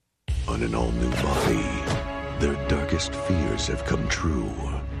On an all-new Buffy, their darkest fears have come true.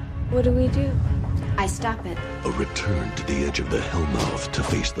 What do we do? I stop it. A return to the edge of the Hellmouth to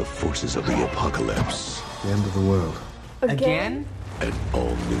face the forces of the apocalypse. The end of the world. Again? An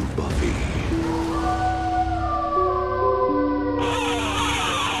all-new Buffy.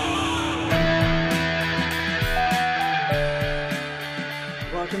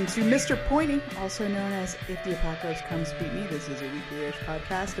 Welcome to Mr. Pointy, also known as If the Apocalypse Comes Beat Me. This is a weekly-ish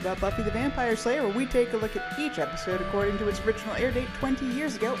podcast about Buffy the Vampire Slayer, where we take a look at each episode according to its original air date 20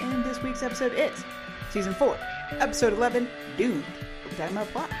 years ago, and this week's episode is Season 4, Episode 11, Doomed. We'll be talking about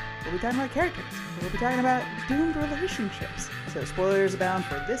plot. We'll be talking about characters. We'll be talking about doomed relationships. So spoilers abound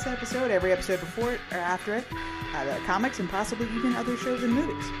for this episode, every episode before it or after it, the comics, and possibly even other shows and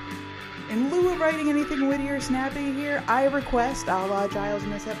movies. In lieu of writing anything witty or snappy here, I request, a la Giles in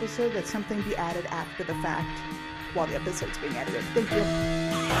this episode, that something be added after the fact while the episode's being edited. Thank you.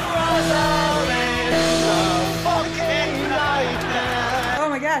 Oh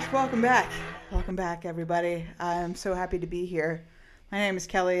my gosh, welcome back. Welcome back, everybody. I'm so happy to be here. My name is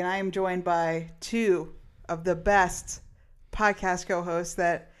Kelly, and I am joined by two of the best podcast co-hosts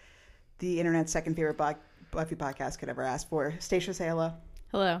that the internet's second favorite Buffy podcast could ever ask for. Stacia, say hello.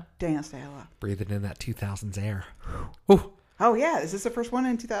 Hello. Daniel, say hello. Breathing in that 2000s air. Ooh. Oh, yeah. Is this the first one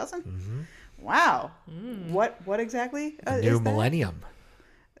in 2000? Mm-hmm. Wow. What exactly The new is that? millennium.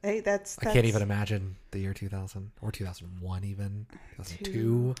 Hey, that's... I can't even imagine the year 2000 or 2001 even.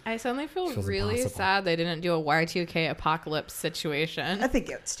 2002. I suddenly feel Feels really impossible. sad they didn't do a Y2K apocalypse situation. I think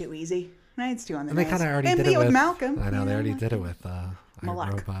it's too easy. It's too on the And they nose. kind of already And did be it with Malcolm. I know, they already like- did it with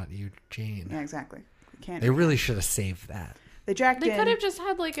Malak. iRobot Eugene. Yeah, exactly. We can't. They really should have saved that. They jacked They in. could have just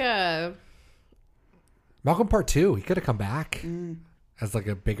had like a... Malcolm Part 2, he could have come back as like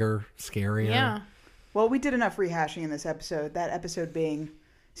a bigger, scarier. Yeah. Well, we did enough rehashing in this episode. That episode being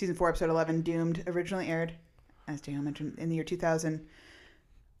Season 4, Episode 11, Doomed, originally aired, as Daniel mentioned, in the year 2000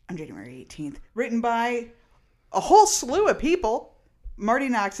 on January 18th. Written by a whole slew of people. Marty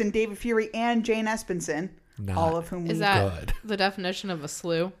Noxon, David Fury, and Jane Espenson. Not all of whom Is we... that good. the definition of a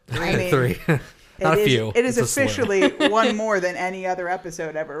slew? I mean, Three. Not a few. It is It's a slew. officially one more than any other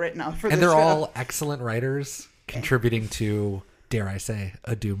episode ever written out for the And show. they're all excellent writers contributing to, dare I say,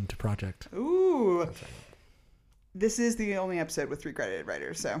 a doomed project. Ooh. This is the only episode with 3 credited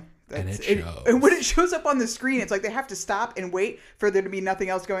writers, so... And that's- it shows. And when it shows up on the screen, it's like they have to stop and wait for there to be nothing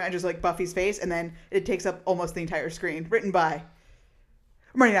else going on, just like Buffy's face, and then it takes up almost the entire screen. Written by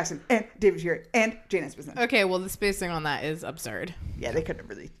Marty Noxon and David Fury and Jane Espenson. Okay, well, the spacing on that is absurd. Yeah, they could have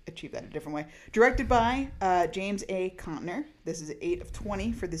really achieved that a different way. Directed by James A. Contner. This is 8 of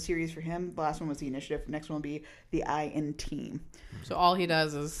 20 for the series for him. The last one was The Initiative. The next one will be The I in Team. So all he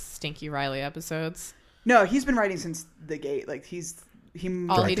does is Stinky Riley episodes. No, he's been writing since the gate. Like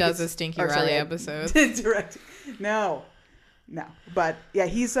All he does is Stinky Riley episodes. Direct. No. But yeah,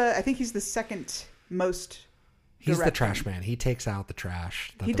 he's. I think he's the second most. He's the directing. trash man. He takes out the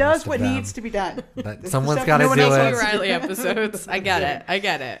trash. that He the does rest of what them- needs to be done. That The someone's stuff got to no one do else it. wants to Riley episodes. I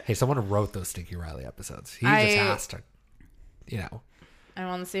get it. Hey, someone wrote those Stinky Riley episodes. He I- just has to, you know. I'm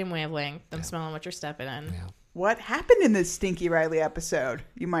on the same wavelength. I'm smelling what you're stepping in. Yeah. What happened in this Stinky Riley episode?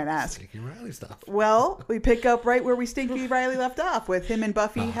 You might ask. Stinky Riley stuff. Well, we pick up right where we Stinky Riley left off, with him and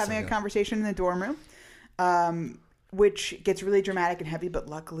Buffy Oh, having so a good. conversation in the dorm room, which gets really dramatic and heavy, but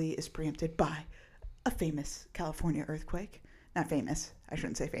luckily is preempted by a famous California earthquake. Not famous. I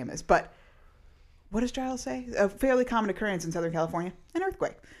shouldn't say famous, but what does Giles say? A fairly common occurrence in Southern California, an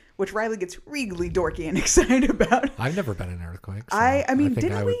earthquake, which Riley gets regally dorky and excited about. I've never been in an earthquake. So I mean,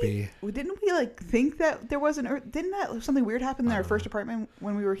 think I would didn't we like think that there was didn't that something weird happen in our first apartment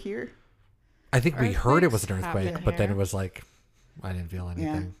when we were here? I think we heard it was an Earthquakes earthquake, happen but then here. it was like, I didn't feel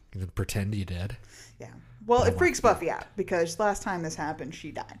anything. You could pretend you did. Yeah. Well, it freaks Buffy out because last time this happened,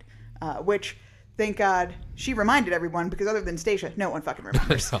 she died. Which, thank God, she reminded everyone, because other than Stacia, no one fucking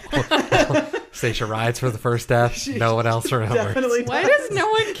remembers. Stacia rides for the first death. No one else remembers. Definitely Why does. does no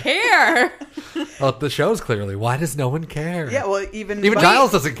one care? Well, the show's clearly, why does no one care? Yeah, well, even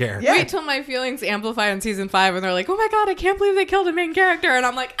Giles doesn't care. Yeah. Wait till my feelings amplify in season 5 and they're like, oh my god, I can't believe they killed a main character. And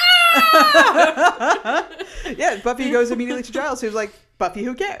I'm like, ah! Yeah, Buffy goes immediately to Giles, who's like, Buffy,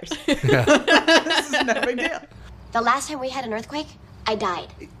 who cares? This is no big deal. The last time we had an earthquake, I died.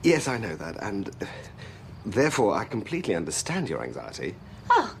 Yes, I know that, and therefore I completely understand your anxiety.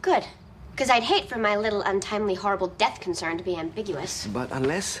 Oh, good. Because I'd hate for my little untimely, horrible death concern to be ambiguous. But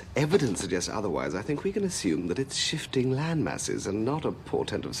unless evidence suggests otherwise, I think we can assume that it's shifting land masses and not a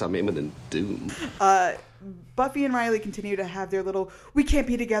portent of some imminent doom. Buffy and Riley continue to have their little "we can't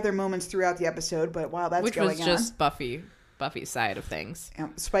be together" moments throughout the episode, but while that's Which going was on, just Buffy Buffy's side of things.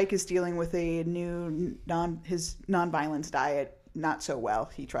 Spike is dealing with a new his non-violence diet not so well.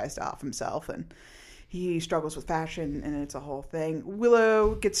 He tries to off himself, and he struggles with fashion, and it's a whole thing.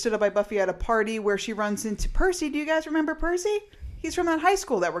 Willow gets stood up by Buffy at a party where she runs into Percy. Do you guys remember Percy? He's from that high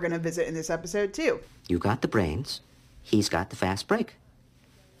school that we're going to visit in this episode, too. You got the brains. He's got the fast break.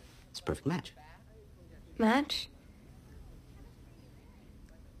 It's a perfect match. Match?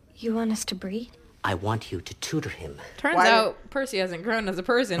 You want us to breed? I want you to tutor him. Turns out Percy hasn't grown as a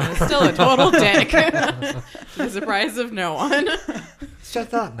person and is still a total dick. To the surprise of no one. It's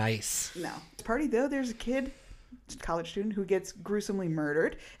just not nice. No. Party, though, there's a kid, college student, who gets gruesomely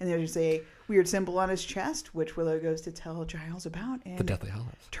murdered, and there's a weird symbol on his chest, which Willow goes to tell Giles about. And The Deathly Hallows.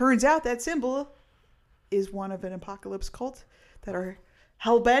 Turns out that symbol is one of an apocalypse cult that are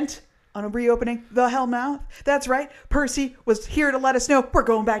hell-bent on reopening the Hellmouth. That's right. Percy was here to let us know we're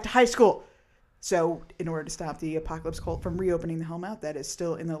going back to high school. So in order to stop the apocalypse cult from reopening the Hellmouth that is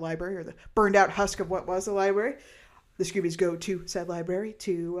still in the library, or the burned-out husk of what was the library, the Scoobies go to said library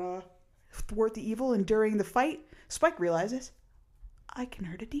to thwart the evil. And during the fight, Spike realizes, I can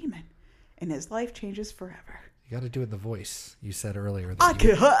hurt a demon. And his life changes forever. You got to do it in the voice you said earlier. I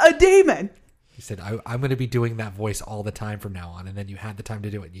can hurt a demon. You said, I'm going to be doing that voice all the time from now on. And then you had the time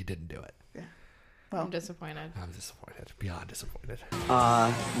to do it and you didn't do it. Yeah. Well, I'm disappointed. I'm disappointed. Beyond disappointed.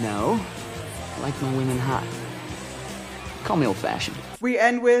 No. I like my women hot. Call me old-fashioned. We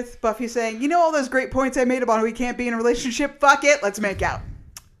end with Buffy saying, you know all those great points I made about how we can't be in a relationship? Fuck it, let's make out.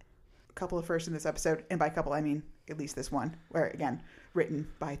 A couple of firsts in this episode, and by couple I mean at least this one, where, again, written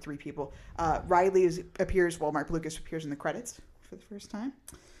by 3 people. Riley Mark Lucas appears in the credits for the first time.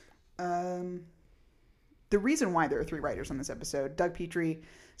 The reason why there are 3 writers on this episode, Doug Petrie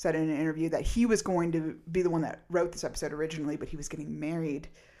said in an interview that he was going to be the one that wrote this episode originally, but he was getting married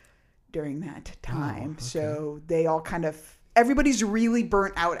during that time. Oh, okay. So they all kind of, everybody's really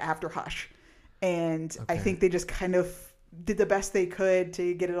burnt out after Hush. And I think they just kind of did the best they could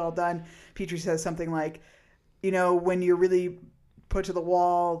to get it all done. Petrie says something like, you know, when you're really put to the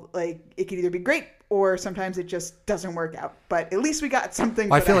wall, like, it can either be great or sometimes it just doesn't work out. But at least we got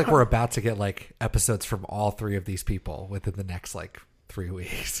something. I feel like we're about to get like episodes from all 3 of these people within the next like 3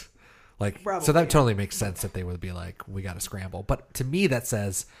 weeks. Like, Probably, so that totally makes sense that they would be like, we got to scramble. But to me, that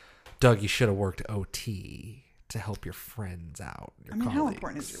says, Doug, you should have worked OT to help your friends out. Your colleagues. how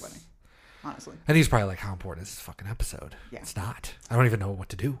important is your wedding? Honestly. And he's probably like, how important is this fucking episode? Yeah. It's not. I don't even know what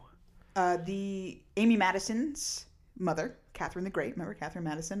to do. The Amy Madison's mother, Catherine the Great, remember Catherine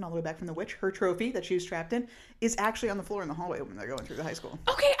Madison, all the way back from The Witch, her trophy that she was trapped in is actually on the floor in the hallway when they're going through the high school.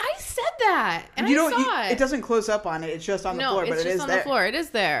 Okay, I said that, and I saw it. It doesn't close up on it. It's just on the floor, but it is there. No, it's just on the floor. It is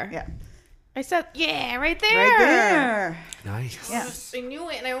there. Yeah. I said, yeah, right there. Right there. Nice. Yeah. I knew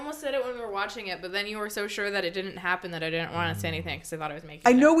it, and I almost said it when we were watching it, but then you were so sure that it didn't happen that I didn't want to say anything because I thought I was making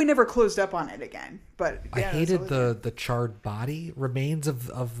I know we never closed up on it again, but I yeah, hated the charred body remains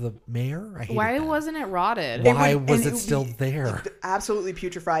of the mayor. I hated Why that. wasn't it rotted? Why would- was and it would still be there? absolutely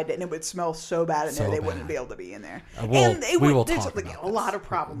putrefied, and it would smell so bad in there So they wouldn't bad. be able to be in there. Well, and we will there's talk like about a lot of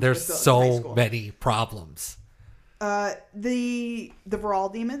problems. There's with the high so school. many problems. The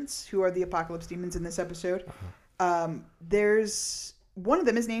Viral demons, who are the apocalypse demons in this episode, there's one of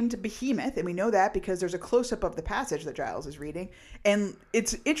them is named Behemoth, and we know that because there's a close-up of the passage that Giles is reading, and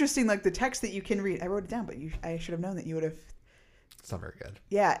it's interesting, like the text that you can read. I wrote it down, but I should have known that you would have. It's not very good.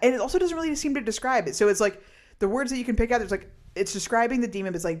 Yeah, and it also doesn't really seem to describe it. So it's like the words that you can pick out. There's like it's describing the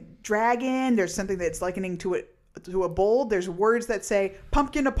demon. But it's like dragon. There's something that's likening to a bull. There's words that say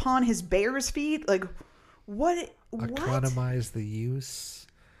pumpkin upon his bear's feet. Like what? Economize the use.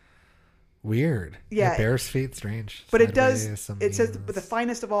 Weird. Yeah. Bear's feet, strange. But it does. Sideways, some It says, means. but the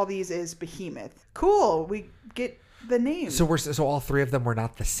finest of all these is Behemoth. Cool. We get the name. So all 3 of them were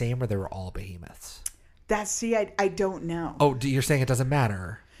not the same, or they were all behemoths. I don't know. Oh, you're saying it doesn't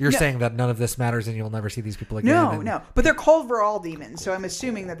matter. You're No. saying that none of this matters, and you'll never see these people again. No. But they're called Viral demons, so I'm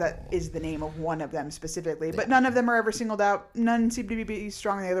assuming that is the name of one of them specifically. But none of them are ever singled out. None seem to be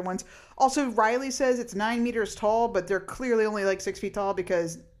stronger than the other ones. Also, Riley says it's 9 meters tall, but they're clearly only like 6 feet tall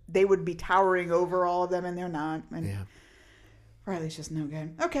because they would be towering over all of them, and they're not. And Yeah. Riley's just no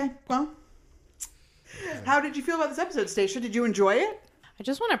good. Okay, well. How did you feel about this episode, Stacia? Did you enjoy it? I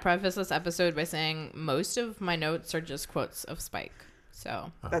just want to preface this episode by saying most of my notes are just quotes of Spike.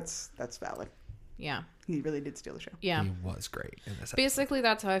 So That's valid. yeah, He really did steal the show. yeah. He was great in this episode. Basically,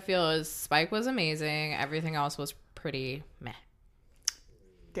 that's how I feel. Is Spike was amazing. Everything else was pretty meh.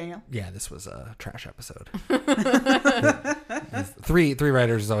 Daniel? Yeah, this was a trash episode. three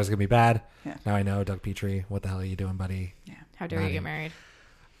writers is always going to be bad. Yeah. Now I know, Doug Petrie, what the hell are you doing, buddy? Yeah. How dare you get married?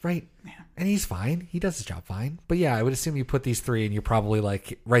 Right. Yeah. And he's fine. He does his job fine. But yeah, I would assume you put these 3 and you're probably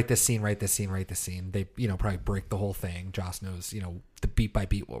like, write this scene, write this scene, write this scene. They, probably break the whole thing. Joss knows, the beat by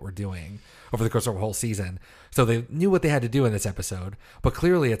beat what we're doing over the course of a whole season. So they knew what they had to do in this episode. But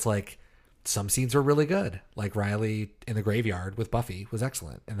clearly it's like some scenes were really good. Like Riley in the graveyard with Buffy was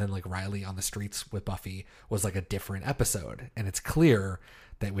excellent. And then like Riley on the streets with Buffy was like a different episode. And it's clear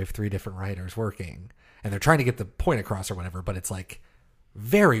that we have 3 different writers working. And they're trying to get the point across or whatever, but it's like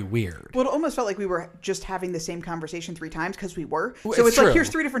very weird. Well, it almost felt like we were just having the same conversation 3 times because we were. Well, so it's true. like, here's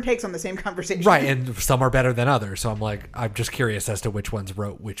 3 different takes on the same conversation. Right, and some are better than others. So I'm just curious as to which ones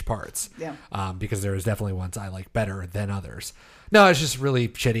wrote which parts. Yeah. Because there's definitely ones I like better than others. No, it's just really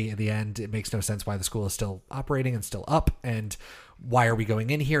shitty in the end. It makes no sense why the school is still operating and still up. And why are we going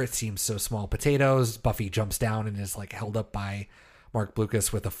in here? It seems so small potatoes. Buffy jumps down and is like held up by Mark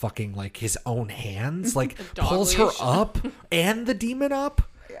Blucas with a fucking like his own hands, like pulls her up and the demon up.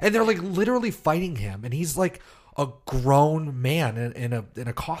 And they're like literally fighting him, and he's like a grown man in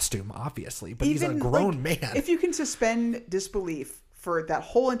a costume, obviously, but he's a grown man. If you can suspend disbelief for that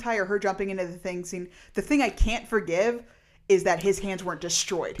whole entire her jumping into the thing scene, the thing I can't forgive is that his hands weren't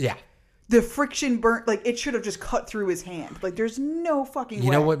destroyed. Yeah. The friction burnt, like it should have just cut through his hand. Like there's no fucking way.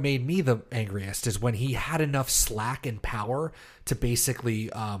 You know what made me the angriest is when he had enough slack and power to basically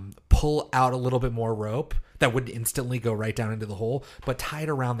pull out a little bit more rope that would instantly go right down into the hole, but tie it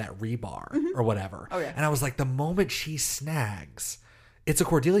around that rebar or whatever. Oh, yeah. And I was like, the moment she snags, it's a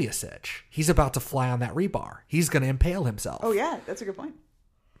Cordelia sitch. He's about to fly on that rebar. He's going to impale himself. Oh, yeah. That's a good point.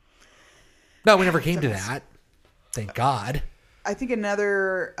 No, we never came to that. Thank God. I think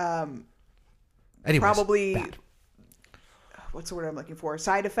another Anyways, probably bad. What's the word I'm looking for?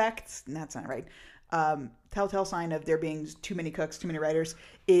 Side effects? That's not right. Telltale sign of there being too many cooks, too many writers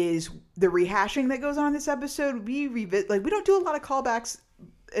is the rehashing that goes on in this episode. We don't do a lot of callbacks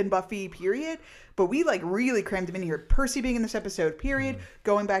in Buffy, period, but we like really crammed them in here. Percy being in this episode, period.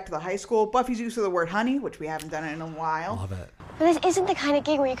 Going back to the high school, Buffy's use of the word honey, which we haven't done in a while. Love it. But this isn't the kind of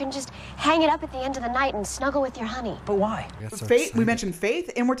gig where you can just hang it up at the end of the night and snuggle with your honey. But why? Faith, we mentioned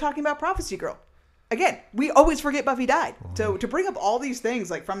Faith, and we're talking about Prophecy Girl. Again, we always forget Buffy died. So to bring up all these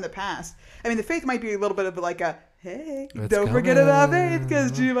things like from the past, I mean, the Faith might be a little bit of like a, hey, don't forget about Faith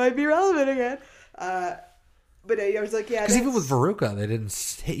because she might be relevant again. But I was like, yeah. Because even with Veruca, they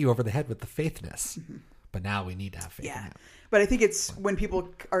didn't hit you over the head with the faithness. Mm-hmm. But now we need to have faith in him. But I think it's when people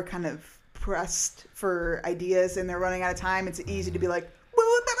are kind of pressed for ideas and they're running out of time, it's easy to be like, well,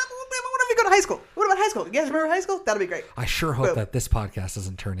 what if we go to high school? What about high school? You guys remember high school? That'll be great. I sure hope that this podcast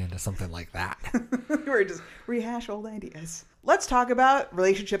doesn't turn into something like that. We're just rehash old ideas. Let's talk about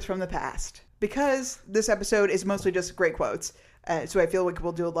relationships from the past. Because this episode is mostly just great quotes, so I feel like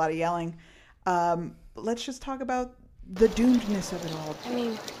we'll do a lot of yelling. Let's just talk about the doomedness of it all. I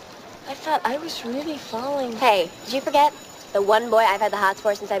mean, I thought I was really falling. Hey, did you forget? The one boy I've had the hots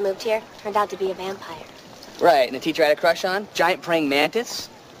for since I moved here turned out to be a vampire. Right, and the teacher I had a crush on? Giant praying mantis?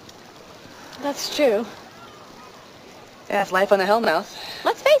 That's true. Yeah, it's life on the Hellmouth.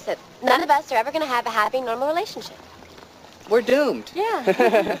 Let's face it, none of us are ever going to have a happy, normal relationship. We're doomed.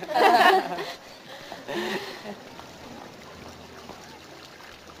 Yeah.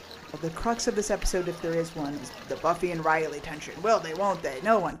 The crux of this episode, if there is one, is the Buffy and Riley tension. Will they, won't they?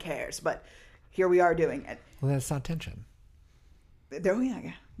 No one cares. But here we are doing it. Well, that's not tension. Oh,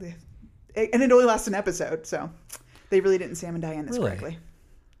 yeah. And it only lasts an episode, so they really didn't Sam and Diane this correctly.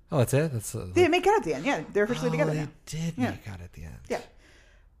 Oh, that's it? They make out at the end, yeah. They're officially together now. They did make out at the end. Yeah.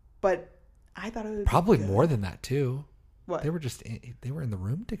 But I thought it would probably be good. More than that, too. What? They were in the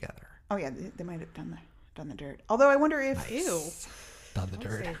room together. Oh, yeah. They might have done the dirt. Although I wonder if... Ew. Done the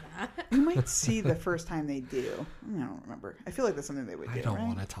dirt. You might see the first time they do. I don't remember. I feel like that's something they would do. I don't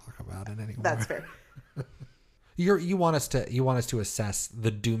want to talk about it anymore. That's fair. You want us to assess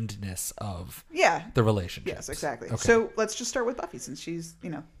the doomedness of the relationship. Yes, exactly. Okay. So let's just start with Buffy since she's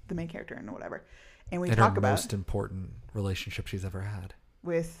the main character and whatever, and we and talk her about most important relationship she's ever had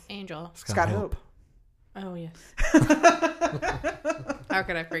with Angel Scott Hope. Oh yes. How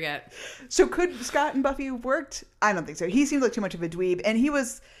could I forget? So could Scott and Buffy have worked? I don't think so. He seemed like too much of a dweeb, and he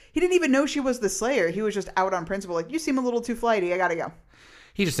didn't even know she was the Slayer. He was just out on principle, like, you seem a little too flighty. I gotta go.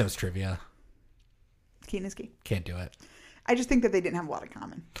 He just knows trivia. Keaton is key. Can't do it. I just think that they didn't have a lot in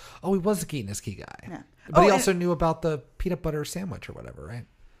common. Oh, he was a Keaton is key guy. Yeah. But he also knew about the peanut butter sandwich or whatever, right?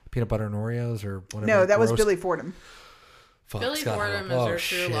 Peanut butter and Oreos or whatever. No, that was Billy Fordham. Fuck, Billy Scott Fordham Hope.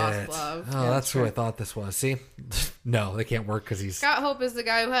 is their true lost love. Oh, that's who I thought this was. See? No, they can't work because he's... Scott Hope is the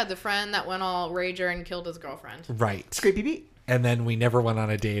guy who had the friend that went all rager and killed his girlfriend. Right. Scrapey Pete. And then we never went on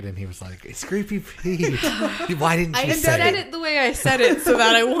a date, and he was like, "It's Creepy Pete. Why didn't you I say said it the way I said it so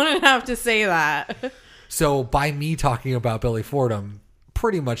that I wouldn't have to say that. So by me talking about Billy Fordham,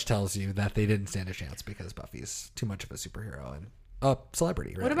 pretty much tells you that they didn't stand a chance because Buffy's too much of a superhero and a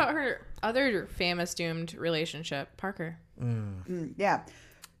celebrity. Really. What about her other famous doomed relationship, Parker? Yeah.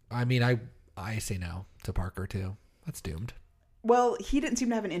 I mean, I say no to Parker too. That's doomed. Well, he didn't seem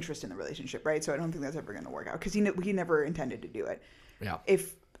to have an interest in the relationship, right? So I don't think that's ever going to work out because he never intended to do it. Yeah.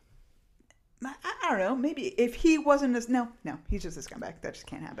 If I don't know, maybe if he wasn't as no, he's just a scumbag. That just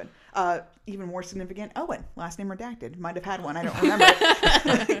can't happen. Even more significant, Owen, last name redacted. Might have had one. I don't remember.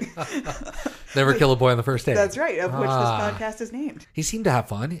 Never kill a boy on the first date. That's right. Of which this podcast is named. He seemed to have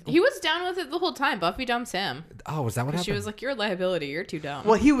fun. He was down with it the whole time. Buffy dumps him. Oh, was that what happened? She was like, "You're a liability. You're too dumb."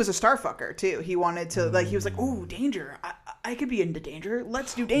 Well, he was a starfucker too. He wanted to he was like, "Ooh, danger! I could be into danger.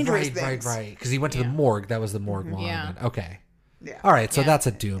 Let's do dangerous things." Right. Because he went to the morgue. That was the morgue one. Yeah. Okay. Yeah. All right. So that's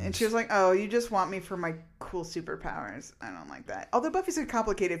a doomed. And she was like, "Oh, you just want me for my cool superpowers. I don't like that." Although Buffy's a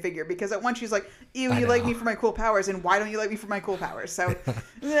complicated figure because at once she's like, "Ew, you like me for my cool powers, and why don't you like me for my cool powers?" So,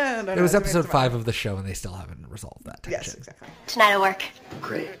 yeah, it was episode 5 of the show, and they still haven't resolved that tension. Yes, exactly. Tonight at work.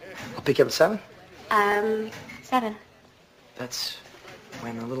 Great. I'll pick you up at 7. 7. That's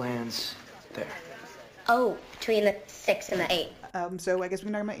when the little hand's there. Oh, between the 6 and the 8. So I guess we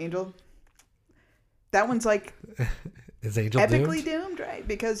can talk about Angel. That one's like Is Angel epically doomed? doomed, right?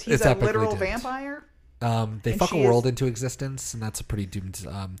 Because he's It's a epically literal doomed. vampire. They And fuck a she world is- into existence, and that's a pretty doomed.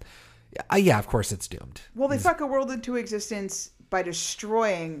 Yeah, of course it's doomed. Well, they fuck a world into existence by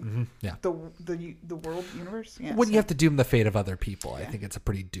destroying Yeah. the world universe. Yeah, When so- you have to doom the fate of other people, I think it's a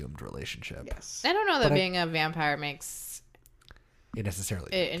pretty doomed relationship. yes. I don't know that But being a vampire makes It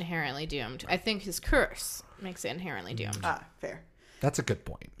necessarily. it inherently doomed. I think his curse makes it inherently doomed. Fair. That's a good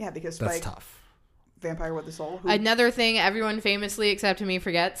point. Yeah, because That's Spike, tough. vampire with a soul. Who, Another thing everyone famously except me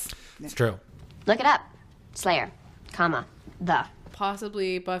forgets. It's true. Look it up. Slayer, comma, the.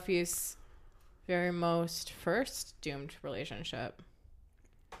 Possibly Buffy's very most first doomed relationship.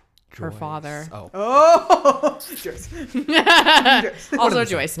 Her Joyce. father. oh, Joyce. Also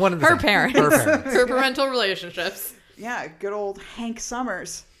Joyce. One and the Her same. parents. Her parents. Her parental relationships. Yeah, good old Hank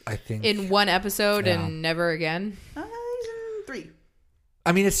Summers. I think. In one episode Yeah. and never again. He's in 3.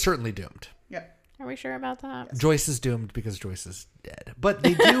 I mean, it's certainly doomed. Yeah. Are we sure about that? Joyce is doomed because Joyce is dead. But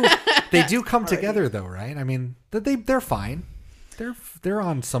they do come together though, right? I mean, they're fine. They're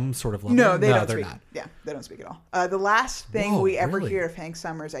on some sort of level. No, they're they're speak. not. Yeah, they don't speak at all. The last thing Whoa, we ever really? hear of Hank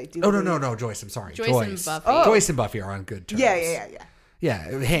Summers, I do. Oh believe- no, Joyce. I'm sorry, Joyce and Buffy. Joyce and Buffy are on good terms. Yeah.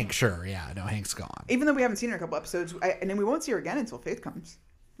 Yeah, Hank, sure. Yeah, no, Hank's gone. Even though we haven't seen her in a couple episodes, and then we won't see her again until Faith comes.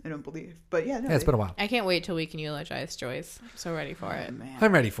 I don't believe, but yeah, no, Yeah, it's been a while. I can't wait till we can eulogize Joyce. I'm so ready for it. Man.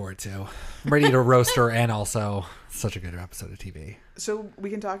 I'm ready for it too. I'm ready to roast her, and also such a good episode of TV. So we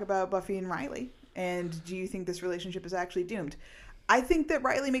can talk about Buffy and Riley. And do you think this relationship is actually doomed? I think that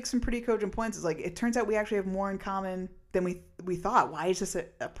Riley makes some pretty cogent points. It's like, it turns out we actually have more in common than we thought. Why is this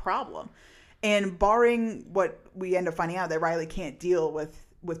a problem? And barring what we end up finding out, that Riley can't deal with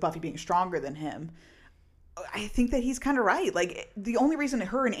Buffy being stronger than him, I think that he's kind of right. Like, the only reason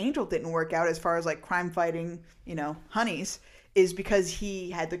her and Angel didn't work out as far as like crime fighting, honeys, is because he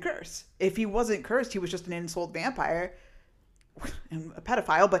had the curse. If he wasn't cursed, he was just an insult vampire and a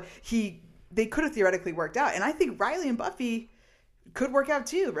pedophile, but they could have theoretically worked out. And I think Riley and Buffy could work out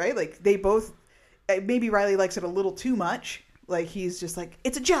too, right? Like, they both, maybe Riley likes it a little too much. Like, he's just like,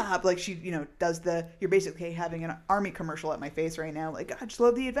 it's a job. Like, she, does you're basically having an army commercial at my face right now. Like, I just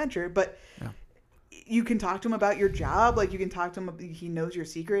love the adventure. But you can talk to him about your job. Like, you can talk to him, he knows your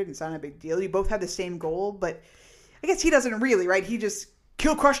secret. It's not a big deal. You both have the same goal, but I guess he doesn't really, right? He just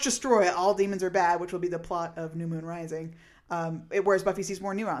kill, crush, destroy. All demons are bad, which will be the plot of New Moon Rising. Whereas Buffy sees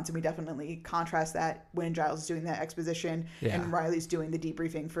more nuance, and we definitely contrast that when Giles is doing that exposition and Riley's doing the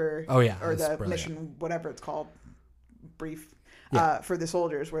debriefing for, or the mission, whatever it's called, brief for the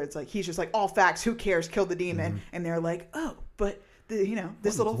soldiers, where it's like he's just like, all facts, who cares, kill the demon, and they're like, oh, but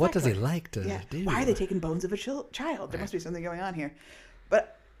this little what does he factor. like to do? Why are they taking bones of a child? There must be something going on here.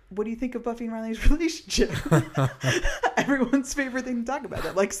 But what do you think of Buffy and Riley's relationship? Everyone's favorite thing to talk about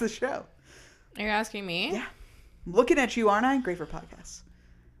that likes the show. Are you asking me? Yeah. I'm looking at you, aren't I? Great for podcasts.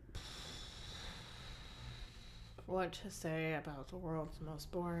 What to say about the world's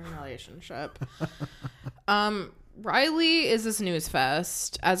most boring relationship? Riley is a snooze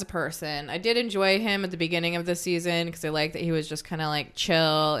fest as a person. I did enjoy him at the beginning of the season because I liked that he was just kind of like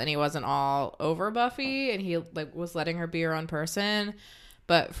chill and he wasn't all over Buffy and he like was letting her be her own person.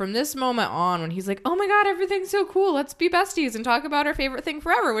 But from this moment on, when he's like, oh my God, everything's so cool. Let's be besties and talk about our favorite thing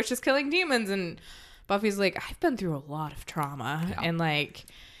forever, which is killing demons. And Buffy's like, I've been through a lot of trauma, and like,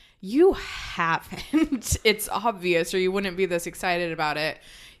 you haven't. It's obvious, or you wouldn't be this excited about it.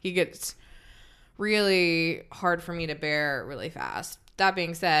 He gets really hard for me to bear really fast. That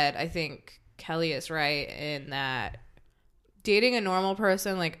being said, I think Kelly is right in that dating a normal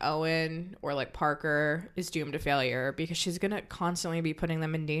person like Owen or like Parker is doomed to failure, because she's going to constantly be putting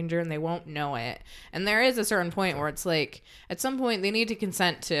them in danger and they won't know it. And there is a certain point where it's like, at some point they need to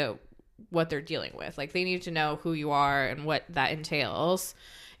consent to what they're dealing with. Like, they need to know who you are and what that entails.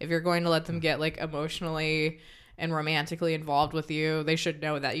 If you're going to let them get like emotionally and romantically involved with you, they should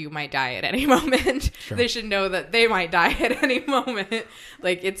know that you might die at any moment. Sure. They should know that they might die at any moment.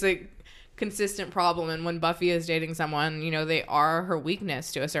 Like, it's a consistent problem. And when Buffy is dating someone, you know, they are her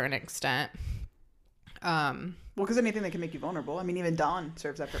weakness to a certain extent. Well, because anything that can make you vulnerable. I mean, even Dawn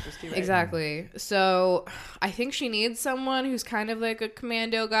serves that purpose too, right? Exactly. So I think she needs someone who's kind of like a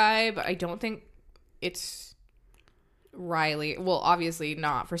commando guy, but I don't think it's Riley. Well, obviously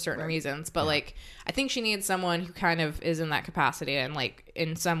not for certain reasons, but like, I think she needs someone who kind of is in that capacity and like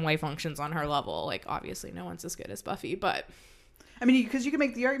in some way functions on her level. Like, obviously no one's as good as Buffy, but I mean, because you can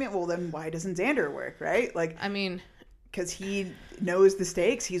make the argument, well, then why doesn't Xander work, right? Like, I mean, because he knows the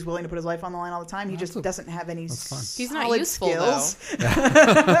stakes. He's willing to put his life on the line all the time. He just doesn't have any he's not useful, skills. Though.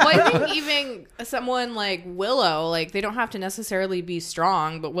 Well, I think even someone like Willow, like, they don't have to necessarily be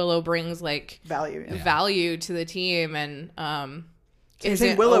strong, but Willow brings like value to the team. And so you're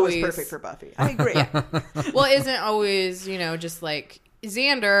saying Willow is perfect for Buffy. I agree. Well, isn't always, you know, just like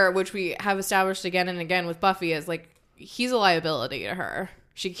Xander, which we have established again and again with Buffy, is like, he's a liability to her.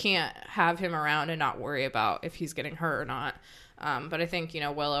 She can't have him around and not worry about if he's getting hurt or not. But I think, you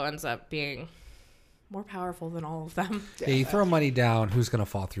know, Willow ends up being more powerful than all of them. Yeah, you throw money down, who's going to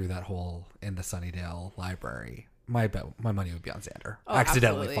fall through that hole in the Sunnydale library? My money would be on Xander.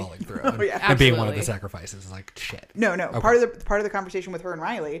 Accidentally falling through and being one of the sacrifices. Like, shit. No. Okay. Part of the conversation with her and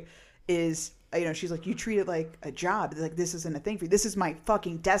Riley is, you know, she's like, you treat it like a job. Like, this isn't a thing for you. This is my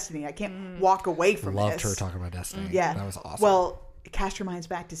fucking destiny. I can't walk away from this. Loved her talking about destiny. Yeah. That was awesome. Well, cast your minds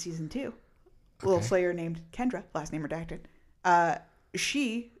back to season 2. Little Slayer named Kendra, last name redacted.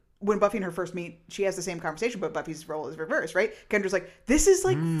 When Buffy and her first meet, she has the same conversation, but Buffy's role is reversed, right? Kendra's like, this is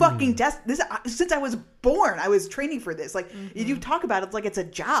like fucking since I was born, I was training for this. Like, you talk about it like it's a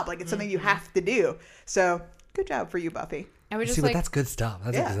job, like it's something you have to do. So, good job for you, Buffy. I would just see, but that's good stuff.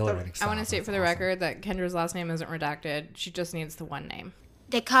 That's exhilarating stuff. I want to state for the record that Kendra's last name isn't redacted. She just needs the one name.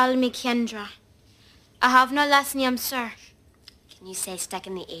 They call me Kendra. I have no last name, sir. Can you say stuck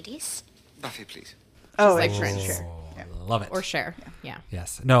in the 80s? Buffy, please. Oh, like French. Cher. Yeah. Love it. Or Cher. Yeah.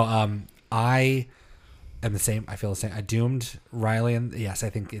 Yes. No, I am the same. I feel the same. I doomed Riley, and yes,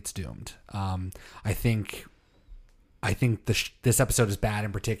 I think it's doomed. I think this episode is bad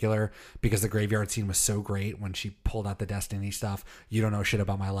in particular because the graveyard scene was so great when she pulled out the Destiny stuff. You don't know shit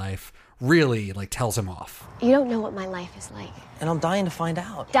about my life. Really, like, tells him off. You don't know what my life is like. And I'm dying to find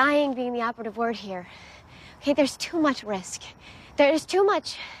out. Dying being the operative word here. Okay, there's too much risk. There's too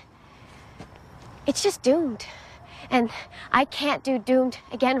much. It's just doomed. And I can't do doomed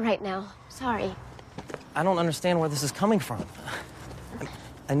again right now. Sorry. I don't understand where this is coming from.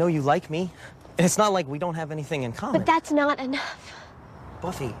 I know you like me, and it's not like we don't have anything in common. But that's not enough.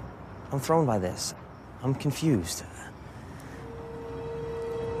 Buffy, I'm thrown by this. I'm confused.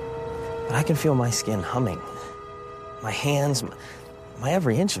 But I can feel my skin humming. My hands, my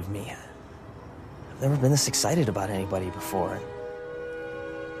every inch of me. I've never been this excited about anybody before.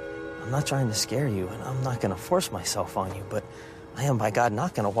 I'm not trying to scare you, and I'm not going to force myself on you, but I am, by God,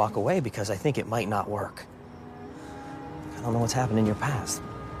 not going to walk away because I think it might not work. I don't know what's happened in your past.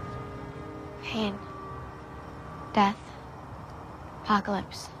 Pain. Death.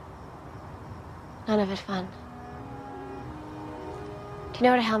 Apocalypse. None of it fun. Do you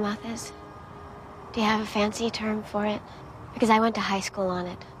know what a Hellmouth is? Do you have a fancy term for it? Because I went to high school on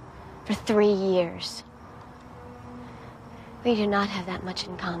it. For 3 years. We do not have that much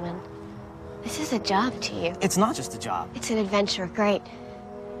in common. This is a job to you. It's not just a job. It's an adventure, great.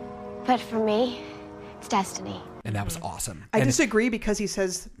 But for me, it's destiny. And that was awesome. I disagree because he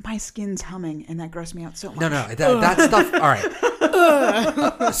says, my skin's humming, and that grossed me out so much. No, that stuff, all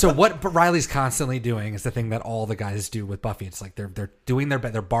right. So what Riley's constantly doing is the thing that all the guys do with Buffy. It's like they're doing their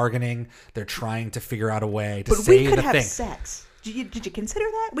best, they're bargaining, they're trying to figure out a way to say the thing. But we could have sex. Did you consider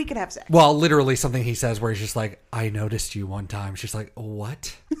that? We could have sex. Well, literally something he says where he's just like, I noticed you one time. She's like,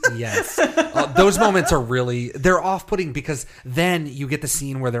 what? Yes. Those moments are they're off-putting because then you get the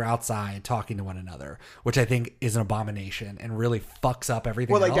scene where they're outside talking to one another, which I think is an abomination and really fucks up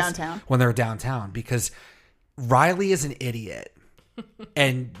everything else. Downtown? When they're downtown, because Riley is an idiot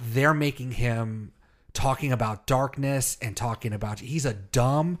and they're making him talking about darkness and talking about he's a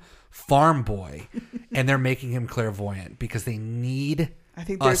dumb farm boy, and they're making him clairvoyant because they need. I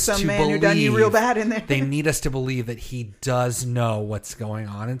think there's us some to man who done you real bad in there. They need us to believe that he does know what's going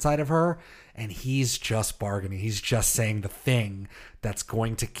on inside of her, and he's just bargaining. He's just saying the thing that's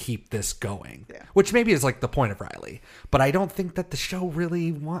going to keep this going, which maybe is like the point of Riley. But I don't think that the show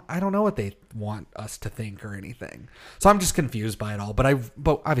really I don't know what they want us to think or anything. So I'm just confused by it all. But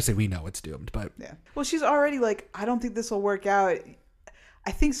obviously we know it's doomed. But yeah, well, she's already like, I don't think this will work out.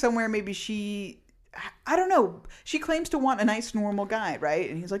 I think somewhere maybe I don't know. She claims to want a nice, normal guy, right?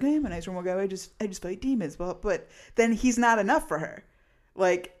 And he's like, I'm a nice, normal guy. I just fight demons. But then he's not enough for her.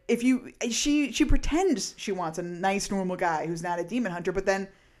 Like, she pretends she wants a nice, normal guy who's not a demon hunter, but then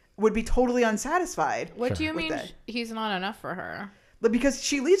would be totally unsatisfied. What do you mean he's not enough for her? But because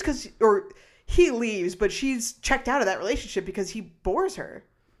she leaves or he leaves, but she's checked out of that relationship because he bores her.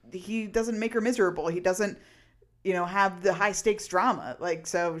 He doesn't make her miserable. He doesn't, have the high stakes drama. Like,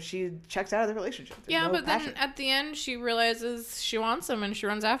 so she checks out of the relationship. There's no passion. Then at the end she realizes she wants him and she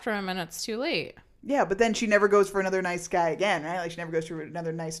runs after him and it's too late. Yeah, but then she never goes for another nice guy again, right? Like, she never goes for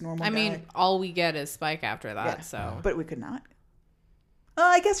another nice, normal guy. I mean, all we get is Spike after that, yeah. so. But we could not.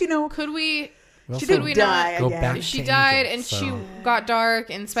 I guess, Could we... She did die again. She died and she got dark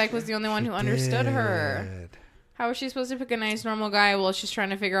and Spike was the only one who understood her. How is she supposed to pick a nice, normal guy while she's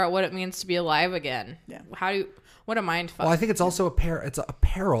trying to figure out what it means to be alive again? Yeah. What a mind fuck. Well, I think it's also it's a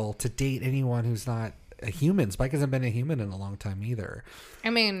peril to date anyone who's not a human. Spike hasn't been a human in a long time either.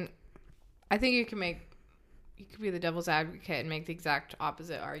 I mean... I think you could be the devil's advocate and make the exact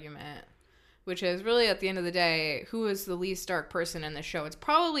opposite argument, which is really at the end of the day, who is the least dark person in the show? It's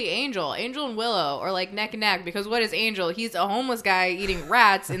probably Angel and Willow are like neck and neck, because what is Angel? He's a homeless guy eating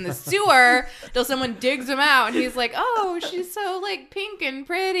rats in the sewer till someone digs him out and he's like, oh, she's so like pink and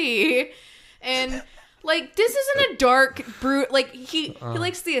pretty. And like, this isn't a dark brute. Like, he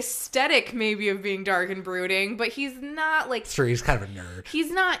likes the aesthetic maybe of being dark and brooding, but he's not like... Sure, he's kind of a nerd.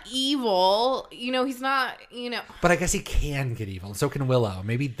 He's not evil. He's not, But I guess he can get evil. So can Willow.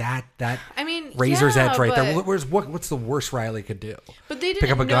 Maybe that I mean, razor's edge right there. What's the worst Riley could do? But they didn't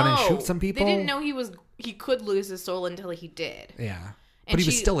pick up a gun and shoot some people? They didn't know he could lose his soul until he did. Yeah. But he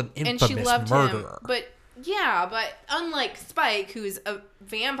was still an infamous murderer. But... Yeah, but unlike Spike, who's a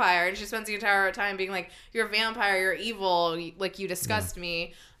vampire, and she spends the entire time being like, you're a vampire, you're evil, like, you disgust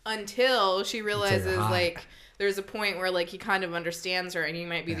me, until she realizes, like, there's a point where, like, he kind of understands her, and he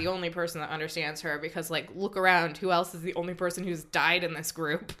might be the only person that understands her, because, like, look around, who else is the only person who's died in this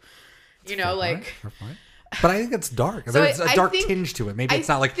group? Like... But I think it's dark. So there's a dark tinge to it. Maybe it's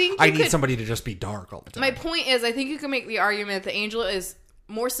not like, I need somebody to just be dark all the time. My point is, I think you can make the argument that Angel is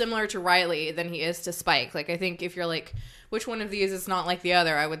more similar to Riley than he is to Spike. Like, I think if you're like, which one of these is not like the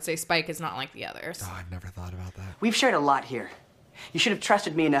other, I would say Spike is not like the others. Oh, I've never thought about that. We've shared a lot here. You should have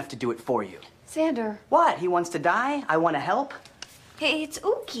trusted me enough to do it for you. Xander. What? He wants to die? I want to help? Hey, it's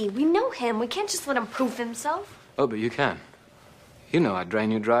Ookie. We know him. We can't just let him prove himself. Oh, but you can. You know I'd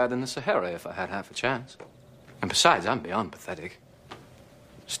drain you drier than the Sahara if I had half a chance. And besides, I'm beyond pathetic.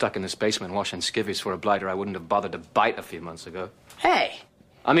 Stuck in this basement washing skivvies for a blighter I wouldn't have bothered to bite a few months ago. Hey!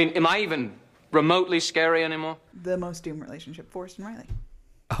 I mean, am I even remotely scary anymore? The most doomed relationship, Forrest and Riley.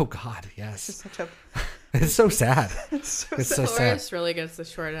 Oh, God, yes. It's just such a... It's so sad. It's so sad. Forrest really gets the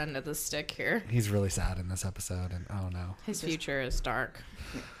short end of the stick here. He's really sad in this episode, and oh, no. His future is dark.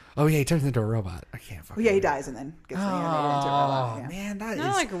 Oh, yeah, he turns into a robot. I can't fucking... he dies and then gets animated into a robot. Yeah. Man, that is...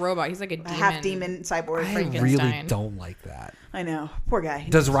 Not like a robot. He's like a demon. Half-demon cyborg. I really don't like that. I know. Poor guy.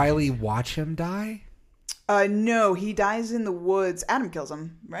 Does Riley watch him die? No, he dies in the woods. Adam kills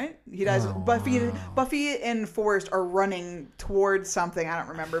him, right? He dies. Buffy and Forrest are running towards something. I don't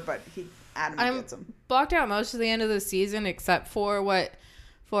remember, but Adam gets him. Blocked out most of the end of the season except for what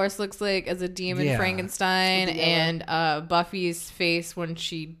Forrest looks like as a demon Frankenstein and Buffy's face when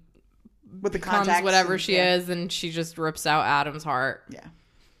she with the becomes whatever she is, and she just rips out Adam's heart. Yeah.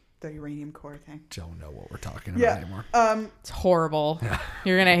 The uranium core thing. Don't know what we're talking about anymore. It's horrible.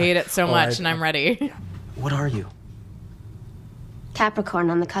 You're going to hate it so much, and I'm ready. Yeah. What are you? Capricorn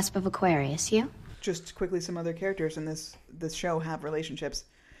on the cusp of Aquarius. You? Just quickly, some other characters in this show have relationships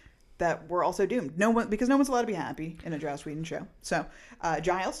that were also doomed. Because no one's allowed to be happy in a Joss Whedon show. So,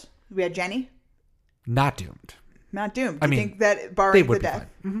 Giles, we had Jenny. Not doomed. Not doomed. I think that barring the death.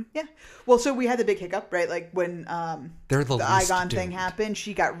 Mm-hmm. Yeah. Well, so we had the big hiccup, right? Like when the Igon thing happened,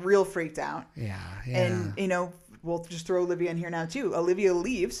 she got real freaked out. Yeah. And, we'll just throw Olivia in here now, too. Olivia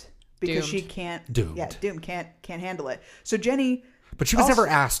leaves because she can't... Doomed. Yeah, doomed. Can't handle it. So Jenny... But she was never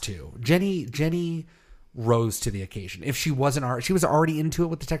asked to. Jenny rose to the occasion. If she wasn't, she was already into it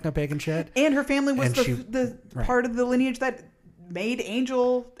with the techno-pagan shit. And her family was And the right. part of the lineage that made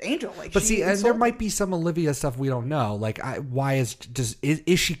Angel. Like, But she see, and there insulted- might be some Olivia stuff we don't know. Like, why is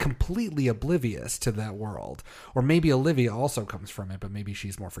she completely oblivious to that world? Or maybe Olivia also comes from it, but maybe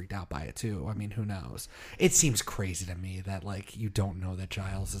she's more freaked out by it too. I mean, who knows? It seems crazy to me that like you don't know that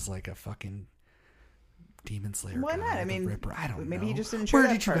Giles is like a fucking demon slayer. Why guy, not? I the mean, Ripper. I don't maybe know. he just didn't show Where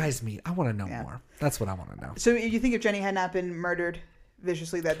that did you part. guys meet? I want to know more. That's what I want to know. So you think if Jenny had not been murdered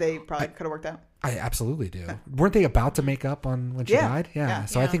viciously, that they probably could have worked out? I absolutely do. Weren't they about to make up on when she Yeah. died? Yeah.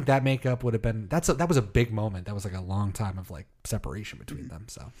 So I think that makeup would have been that was a big moment. That was like a long time of like separation between them.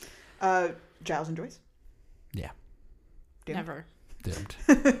 So Giles and Joyce? Yeah. Doomed? Never. Doomed.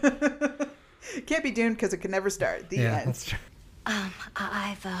 Can't be doomed because it could never start. The end. That's true.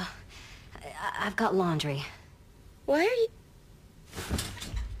 I've got laundry. Why are you...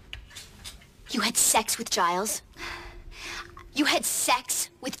 You had sex with Giles? You had sex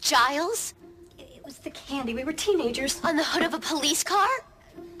with Giles? It was the candy. We were teenagers. On the hood of a police car?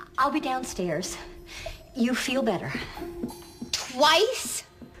 I'll be downstairs. You feel better. Twice?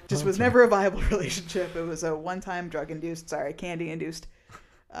 Just was never a viable relationship. It was a one-time candy-induced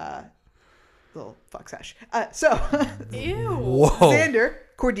little fuck sesh. Ew. Whoa. Xander,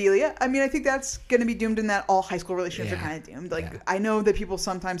 Cordelia. I mean, I think that's going to be doomed in that all high school relationships are kind of doomed. Like, I know that people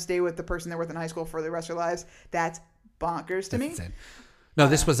sometimes stay with the person they're with in high school for the rest of their lives. That's bonkers to me. Insane. No,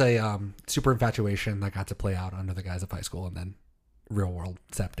 this was a super infatuation that got to play out under the guise of high school, and then real world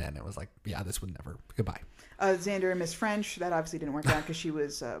stepped in. It was like, yeah, this would never. Goodbye. Xander and Miss French, that obviously didn't work out because she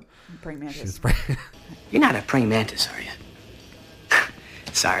was praying mantis. You're not a praying mantis, are you?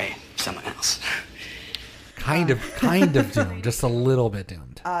 Sorry, someone else. Kind of doomed, just a little bit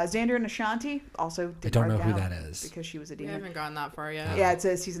doomed. Xander and Ashanti also didn't I don't know work who out that is. because she was a We demon. haven't gone that far yet. Yeah, it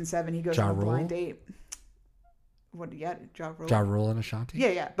says season 7. He goes Ja on a Rule? blind date. What? Yeah, Ja Rule. Ja Rule and Ashanti.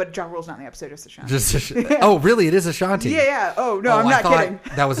 Yeah, but Ja Rule's not in the episode. Just Ashanti. Just oh, really? It is Ashanti. Yeah. Oh no, I'm not kidding.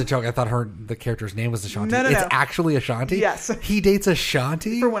 That was a joke. I thought the character's name was Ashanti. No. It's actually Ashanti. Yes. He dates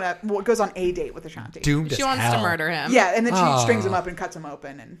Ashanti. For when it goes on a date with Ashanti. Doomed. She as wants hell. to murder him. Yeah, and then she Oh. strings him up and cuts him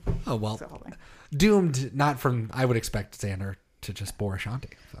open. And Oh well. the whole thing. Doomed. Not from. I would expect Xander to just bore Ashanti.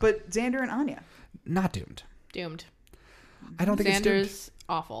 So. But Xander and Anya. Not doomed. Doomed. I don't think it's doomed. Xander's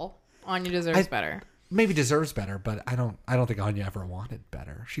awful. Anya deserves better. Maybe deserves better, but I don't think Anya ever wanted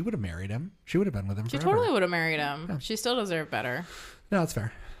better. She would have married him. She would have been with him She forever. totally would have married him. She still deserved better. No, that's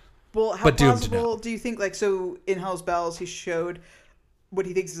fair. Well, how But doomed, plausible do you think? Like, so in Hell's Bells, he showed what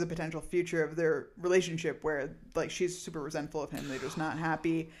he thinks is a potential future of their relationship, where like she's super resentful of him. They're just not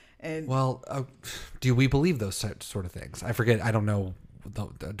happy. And Well, do we believe those sort of things? I forget. I don't know. I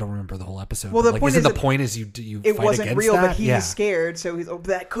don't remember the whole episode. Well, the point isn't is the point is you it fight wasn't against real, that? but he's Yeah. scared, so he's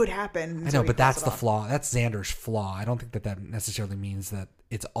that could happen. I so know, he but calls that's it the off. flaw. That's Xander's flaw. I don't think that necessarily means that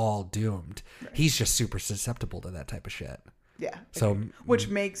it's all doomed. Right. He's just super susceptible to that type of shit. Yeah. So which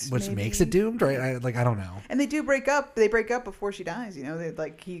makes it doomed, right? I don't know. And they do break up. They break up before she dies. You know,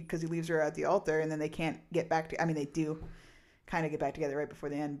 because he leaves her at the altar, and then they can't get back to. I mean, they do kind of get back together right before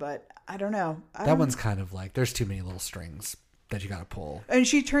the end, but I don't know. That one's kind of like there's too many little strings that you got to pull. And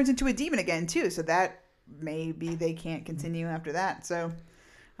she turns into a demon again too, so that maybe they can't continue after that. So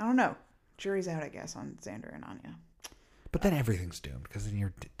I don't know. Jury's out, I guess, on Xander and Anya. But then everything's doomed because then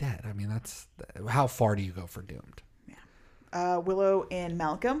you're dead. I mean, that's how far do you go for doomed? Yeah. Willow and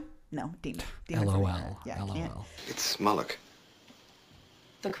Malcolm. No, demon. LOL. Yeah, LOL. can't. It's Moloch.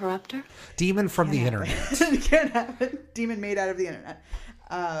 The corruptor? Demon from the internet. It can't happen. Demon made out of the internet.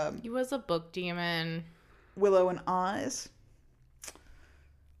 He was a book demon. Willow and Oz.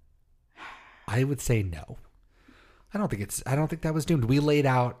 I would say no. I don't think that was doomed. We laid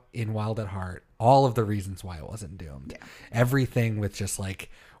out in Wild at Heart all of the reasons why it wasn't doomed. Yeah. Everything with just like,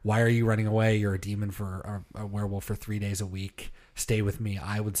 why are you running away? You're a demon for a werewolf for 3 days a week. Stay with me.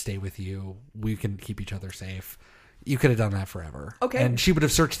 I would stay with you. We can keep each other safe. You could have done that forever. Okay. And she would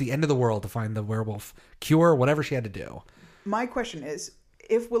have searched the end of the world to find the werewolf cure, whatever she had to do. My question is,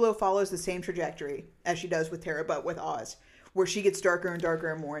 if Willow follows the same trajectory as she does with Tara, but with Oz, where she gets darker and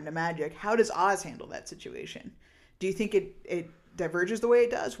darker and more into magic, how does Oz handle that situation? Do you think it diverges the way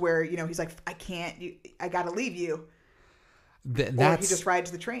it does, where, you know, he's like, I can't, I got to leave you. Or he just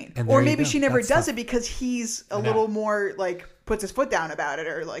rides the train. Or maybe she never does it because he's a little more, like, puts his foot down about it.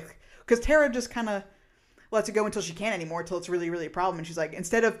 Or, like, because Tara just kind of lets it go until she can't anymore, until it's really, really a problem. And she's like,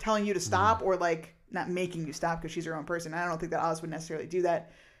 instead of telling you to stop or, like, not making you stop because she's her own person. I don't think that Oz would necessarily do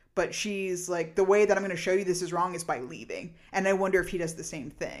that. But she's like, the way that I'm going to show you this is wrong is by leaving. And I wonder if he does the same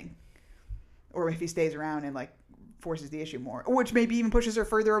thing. Or if he stays around and, like, forces the issue more. Which maybe even pushes her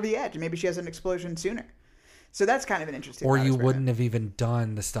further over the edge. Maybe she has an explosion sooner. So that's kind of an interesting. Or you wouldn't have even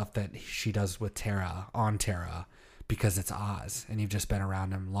done the stuff that she does with Tara on Tara because it's Oz and you've just been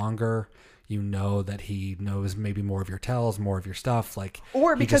around him longer. You know that he knows maybe more of your tells, more of your stuff.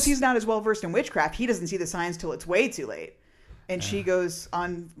 Or because he's not as well versed in witchcraft, he doesn't see the signs till it's way too late. And she goes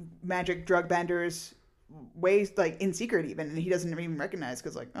on magic drug benders ways, in secret even, and he doesn't even recognize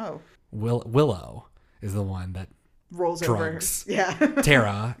because Willow is the one that rolls drugs over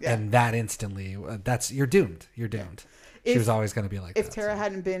Tara, and that instantly, you're doomed. You're doomed. She was always going to be like that. If Tara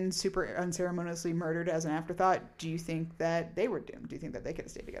hadn't been super unceremoniously murdered as an afterthought, do you think that they were doomed? Do you think that they could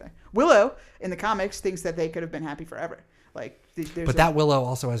have stayed together? Willow, in the comics, thinks that they could have been happy forever. That Willow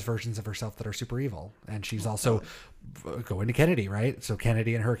also has versions of herself that are super evil, and she's also going to Kennedy, right? So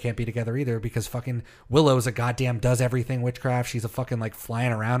Kennedy and her can't be together either because fucking Willow's a goddamn does everything witchcraft. She's a fucking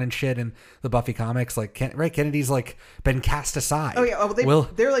flying around and shit in the Buffy comics. Kennedy's been cast aside. Oh yeah,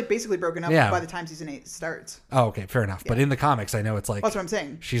 they're basically broken up by the time season 8 starts. Oh, okay, fair enough. Yeah. But in the comics, I know it's that's what I'm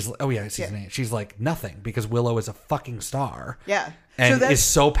saying. She's season 8. She's nothing because Willow is a fucking star. Yeah, and is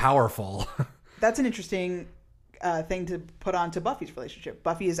so powerful. That's an interesting thing to put onto Buffy's relationship.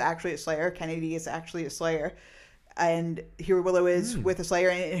 Buffy is actually a Slayer. Kennedy is actually a Slayer. And here Willow is with a Slayer,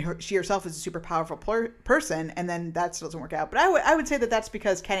 and she herself is a super powerful person, and then that still doesn't work out. But I would say that that's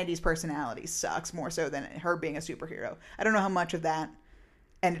because Kennedy's personality sucks more so than her being a superhero. I don't know how much of that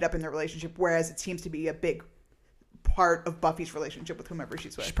ended up in their relationship, whereas it seems to be a big part of Buffy's relationship with whomever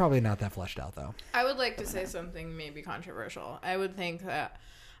she's with. She's probably not that fleshed out, though. I would like to say something maybe controversial. I would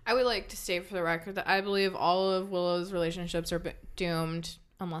like to state for the record that I believe all of Willow's relationships are doomed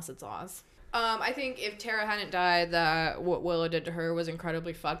unless it's Oz. I think if Tara hadn't died, that what Willow did to her was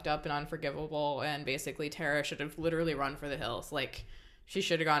incredibly fucked up and unforgivable, and basically Tara should have literally run for the hills. She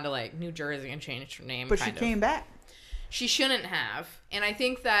should have gone to New Jersey and changed her name. But she came back. She shouldn't have. And I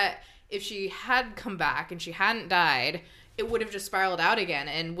think that if she had come back and she hadn't died, it would have just spiraled out again.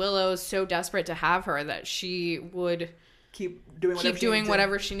 And Willow's so desperate to have her that she would keep doing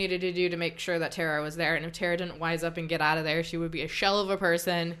whatever she needed to do to make sure that Tara was there. And if Tara didn't wise up and get out of there, she would be a shell of a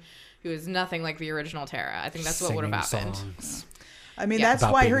person who is nothing like the original Tara. I think that's what would have happened. Songs. I mean, that's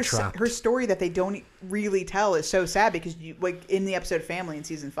why her story that they don't really tell is so sad, because in the episode Family in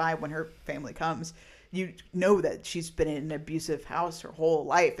season 5, when her family comes, you know that she's been in an abusive house her whole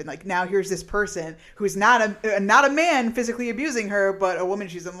life, and now here's this person who's not a man physically abusing her, but a woman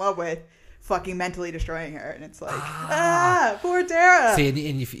she's in love with fucking mentally destroying her, and it's poor Tara. See, and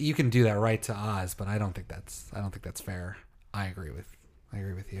you can do that right to Oz, but I don't think that's fair. I agree with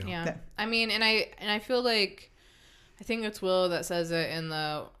you. Yeah. I mean, and I feel like, I think it's Willow that says it in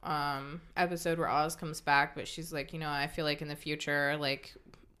the episode where Oz comes back, but she's like, I feel like in the future,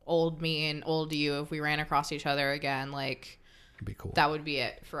 old me and old you, if we ran across each other again, it'd be cool. That would be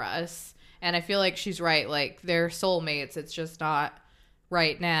it for us. And I feel like she's right. They're soulmates. It's just not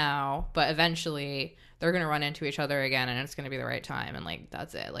right now, but eventually they're going to run into each other again, and it's going to be the right time. And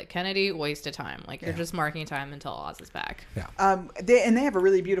that's it. Kennedy, waste of time. You're just marking time until Oz is back. Yeah. They have a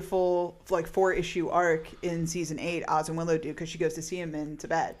really beautiful 4-issue arc in season 8. Oz and Willow do, because she goes to see him in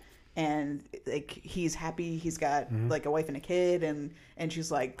Tibet, and he's happy. He's got a wife and a kid, and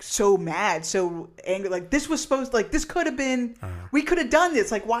she's so mad, so angry. This was supposed this could have been. We could have done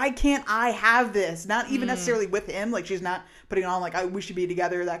this. Why can't I have this? Not even necessarily with him. She's not putting on we should be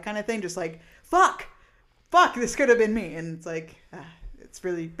together, that kind of thing. Just fuck, this could have been me. And it's it's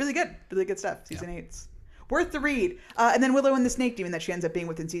really, really good stuff. Season 8's worth the read. And then Willow and the snake demon that she ends up being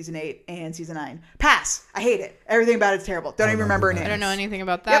with in season 8 and season 9. Pass. I hate it. Everything about it's terrible. Don't even remember her name. I don't know anything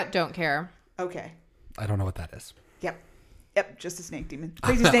about that. Yep. Don't care. Okay. I don't know what that is. Yep. Just a snake demon.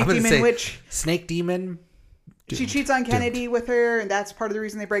 Crazy snake demon, which snake demon. She cheats on Kennedy with her, and that's part of the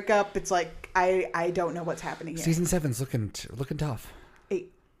reason they break up. It's I don't know what's happening here. Season 7's looking tough.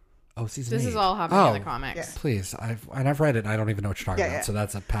 8. Oh, season 8. This is all happening in the comics. Yeah. Please, I've read it. I don't even know what you're talking about, so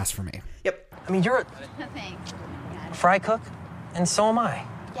that's a pass for me. Yep. I mean, you're a fry cook, and so am I.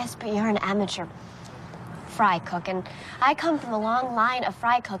 Yes, but you're an amateur fry cook, and I come from a long line of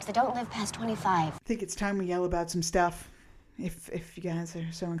fry cooks that don't live past 25. I think it's time we yell about some stuff, if you guys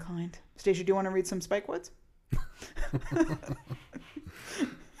are so inclined. Stacia, do you want to read some Spike Woods?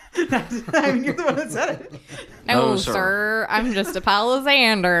 I mean, you're the one that said it. No, sir. I'm just a pal of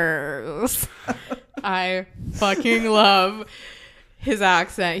Xander's. I fucking love his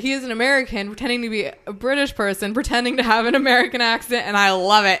accent. He is an American pretending to be a British person pretending to have an American accent, and I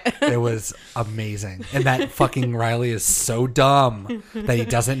love it. It was amazing. And that fucking Riley is so dumb that he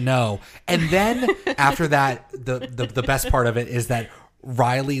doesn't know. And then after that, the best part of it is that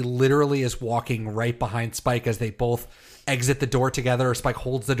Riley literally is walking right behind Spike as they both exit the door together, or Spike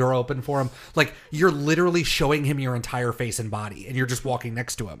holds the door open for him. Like, you're literally showing him your entire face and body, and you're just walking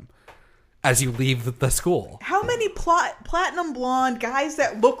next to him as you leave the school. How many platinum blonde guys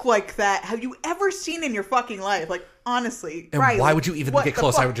that look like that have you ever seen in your fucking life? Like, honestly. And Riley, why would you even get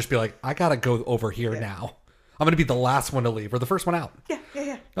close? fuck? I would just be like, I gotta go over here now. I'm gonna be the last one to leave, or the first one out.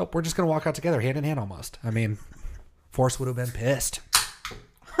 Yeah. Nope, we're just gonna walk out together, hand in hand almost. I mean, Forrest would have been pissed.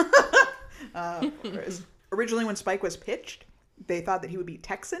 Originally, when Spike was pitched, they thought that he would be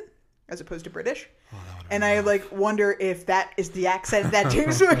Texan as opposed to British. And I wonder if that is the accent that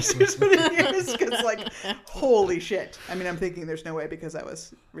James Marsters would have used, because holy shit. I mean, I'm thinking there's no way, because that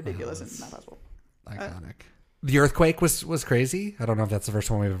was ridiculous and not possible. Iconic. The earthquake was crazy. I don't know if that's the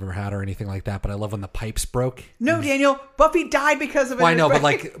first one we've ever had or anything like that, but I love when the pipes broke. No, Daniel, Buffy died because of it. Well, I know,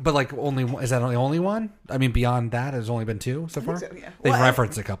 but only is that the only one? I mean, beyond that, there's only been 2 so far. So, yeah. They've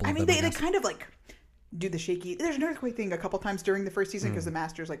referenced a couple. I of mean, them, they kind of do the shaky. There's an earthquake thing a couple times during the first season because the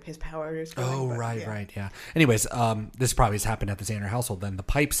Master's his power is going. Oh, right, yeah. Anyways, this probably has happened at the Xander household. Then the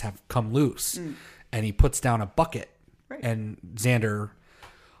pipes have come loose, and he puts down a bucket, and Xander.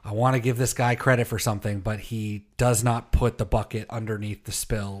 I want to give this guy credit for something, but he does not put the bucket underneath the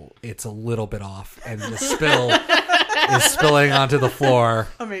spill. It's a little bit off, and the spill is spilling onto the floor.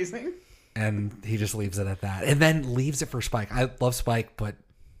 Amazing. And he just leaves it at that, and then leaves it for Spike. I love Spike, but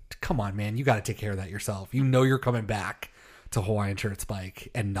come on, man, you got to take care of that yourself. You know you're coming back to Hawaiian Shirt Spike,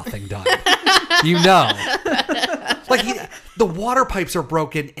 and nothing done. You know, the water pipes are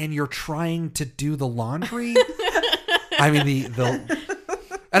broken, and you're trying to do the laundry. I mean the.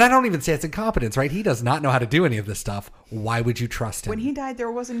 And I don't even say it's incompetence, right? He does not know how to do any of this stuff. Why would you trust him? When he died,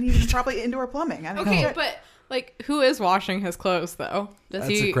 there wasn't even probably indoor plumbing. I mean, okay, but who is washing his clothes though? That's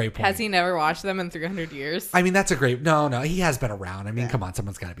a great point. Has he never washed them in 300 years? I mean, that's a great. No, he has been around. I mean, come on,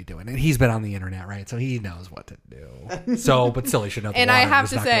 someone's got to be doing it. He's been on the internet, right? So he knows what to do. So, but still, he should know. And I have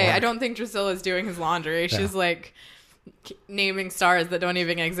to say, I don't think Drusilla's doing his laundry. She's naming stars that don't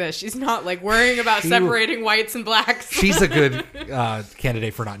even exist. She's not worrying about separating whites and blacks. She's a good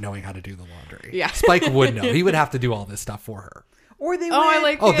candidate for not knowing how to do the laundry. Yeah, Spike would know. He would have to do all this stuff for her. Or they would. I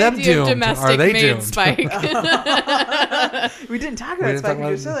like the idea of domestic maid Spike. We didn't talk about Spike and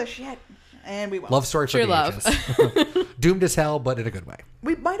Drusilla. Shit. And we won't. Love story for True the love. ages. Doomed as hell, but in a good way.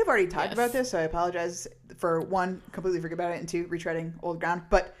 We might have already talked about this, so I apologize for one, completely forget about it, and two, retreading old ground.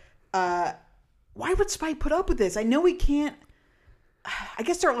 But why would Spike put up with this? I know he can't. I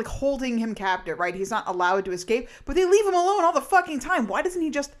guess they're holding him captive, right? He's not allowed to escape, but they leave him alone all the fucking time. Why doesn't he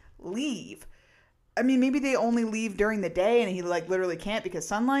just leave? I mean, maybe they only leave during the day and he literally can't because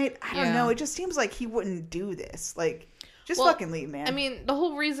sunlight. I don't know. It just seems like he wouldn't do this. Just fucking leave, man. I mean, the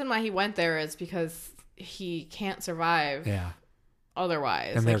whole reason why he went there is because he can't survive. Yeah.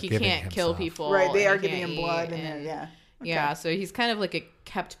 Otherwise, and he can't kill people. Right? They are giving him blood, and Okay. Yeah. So he's kind of like a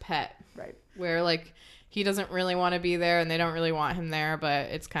kept pet, right? Where he doesn't really want to be there, and they don't really want him there, but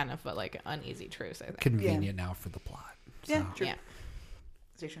it's kind of an uneasy truce. I think convenient now for the plot. So. Yeah. True. Yeah.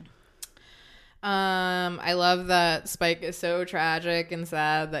 Station. I love that Spike is so tragic and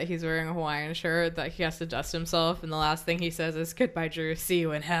sad that he's wearing a Hawaiian shirt that he has to dust himself, and the last thing he says is "Goodbye, Drew. See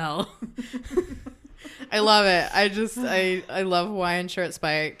you in hell." I love it. I love Hawaiian Shirt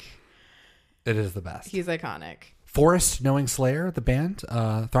Spike. It is the best. He's iconic. Forrest knowing Slayer, the band,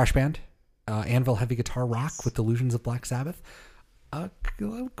 thrash band, Anvil heavy guitar rock with Delusions of Black Sabbath.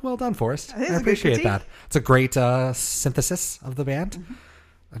 Well done, Forrest. I appreciate that. It's a great synthesis of the band. Mm-hmm.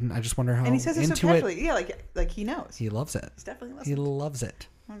 And I just wonder how. And he says it so casually. Yeah, like he knows. He loves it. He's definitely loves it. He loves it.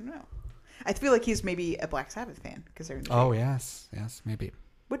 I don't know. I feel like he's maybe a Black Sabbath fan because they're. Oh yes, maybe.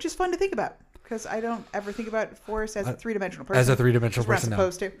 Which is fun to think about because I don't ever think about Forrest as a three-dimensional person. As a three-dimensional person, we're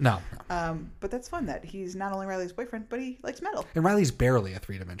not supposed to. No. But that's fun that he's not only Riley's boyfriend, but he likes metal. And Riley's barely a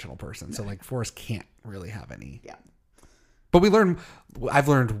three-dimensional person, so Forrest can't really have any. Yeah. But I've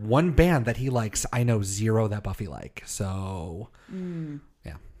learned one band that he likes. I know zero that Buffy like. So,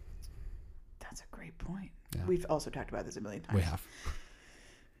 yeah. That's a great point. Yeah. We've also talked about this a million times. We have.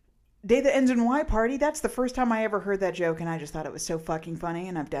 Day That Ends in Y Party. That's the first time I ever heard that joke, and I just thought it was so fucking funny,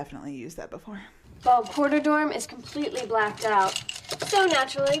 and I've definitely used that before. Well, Porter Dorm is completely blacked out. So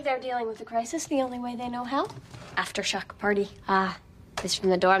naturally, they're dealing with the crisis the only way they know how. Aftershock party. This from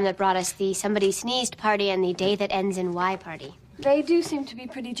the dorm that brought us the Somebody Sneezed party and the Day That Ends in Y party. They do seem to be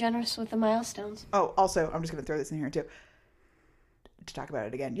pretty generous with the milestones. Oh, also, I'm just going to throw this in here, too. to talk about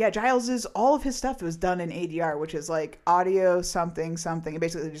it again. Yeah, Giles all of his stuff was done in ADR, which is like audio something. It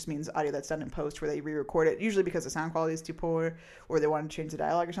basically just means audio that's done in post, where they re-record it, usually because the sound quality is too poor, or they want to change the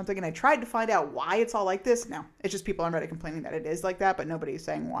dialogue or something. And I tried to find out why it's all like this. No, it's just people on Reddit complaining that it is like that, but nobody's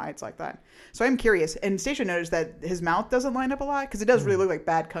saying why it's like that. So I'm curious. And Stacia noticed that his mouth doesn't line up a lot, because it does really look like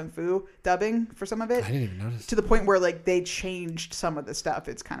bad kung fu dubbing for some of it. I didn't even notice. To the point where like they changed some of the stuff.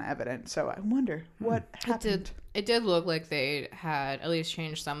 It's kind of evident. So I wonder what happened. It did look like they had at least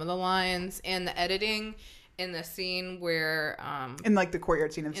changed some of the lines, and the editing in the scene where in like the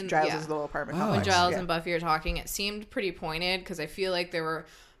courtyard scene of Giles' little apartment when Giles and Buffy are talking, it seemed pretty pointed, because I feel like there were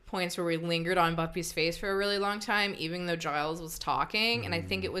points where we lingered on Buffy's face for a really long time, even though Giles was talking. And I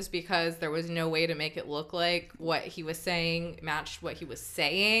think it was because there was no way to make it look like what he was saying matched what he was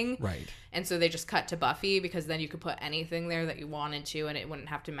saying. Right. And so they just cut to Buffy, because then you could put anything there that you wanted to, and it wouldn't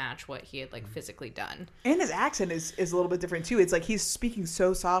have to match what he had like physically done. And his accent is a little bit different too. It's like he's speaking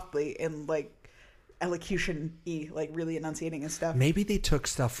so softly and like elocution-y, like really enunciating his stuff. Maybe they took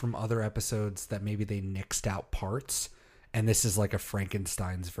stuff from other episodes that maybe they nixed out parts, and this is like a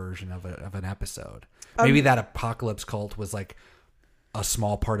Frankenstein's version of an episode. Maybe that apocalypse cult was like a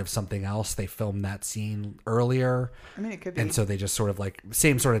small part of something else. They filmed that scene earlier. I mean, it could be. And so they just sort of like,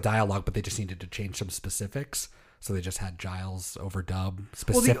 same sort of dialogue, but they just needed to change some specifics. So they just had Giles overdub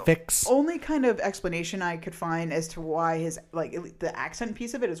specifics. Well, the only kind of explanation I could find as to why his, like, the accent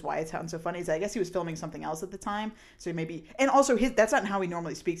piece of it is why it sounds so funny is I guess he was filming something else at the time. So maybe, and also that's not how he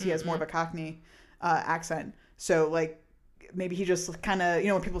normally speaks. He has more of a Cockney accent. So like, maybe he just kind of,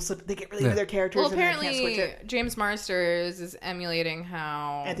 when people slip, they get really into their characters. Well, apparently, and they can't switch it. James Marsters is emulating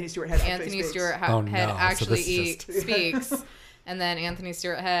how Anthony Stewart Head actually speaks. And then Anthony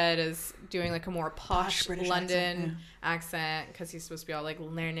Stewart Head is doing like a more posh British London accent, because he's supposed to be all like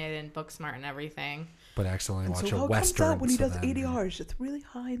learned and book smart and everything. But accidentally watch a Western. Western. Comes out when he does ADRs, it's really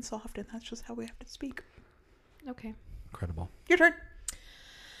high and soft, and that's just how we have to speak. Okay. Incredible. Your turn.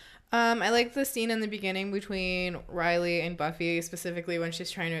 I like the scene in the beginning between Riley and Buffy, specifically when she's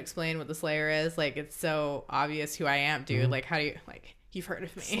trying to explain what the Slayer is. Like, it's so obvious who I am, dude. Like, how do you, like, you've heard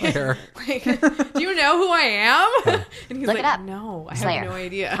of me. Slayer. Like, do you know who I am? And he's Look like, it up. no, I Slayer, have no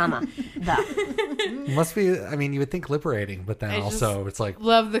idea. Must be, I mean, you would think liberating, but then also it's like,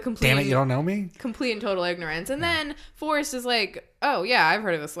 love the complete, damn it, you don't know me? Complete and total ignorance. And then Forrest is like, oh yeah, I've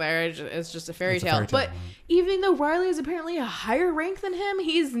heard of the Slayer. It's just a fairy tale. But even though Riley is apparently a higher rank than him,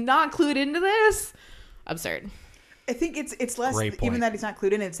 he's not clued into this. Absurd. I think it's less even that he's not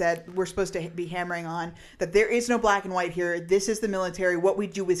clued in. It's that we're supposed to be hammering on that there is no black and white here. This is the military. What we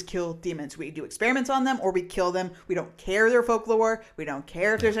do is kill demons. We do experiments on them or we kill them. We don't care their folklore. We don't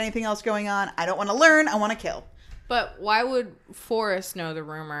care if there's anything else going on. I don't want to learn. I want to kill. But why would Forrest know the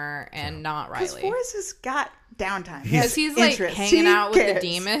rumor and not Riley? Because Forrest has got downtime. Because he's like hanging out with the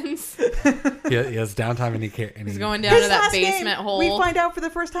demons. He has downtime and he's going down to that basement hole. We find out for the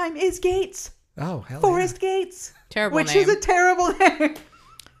first time is Gates. Oh, hell Forrest Gates. Terrible which name. Which is a terrible name.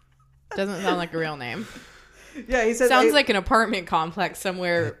 Doesn't sound like a real name. Yeah, he says sounds like an apartment complex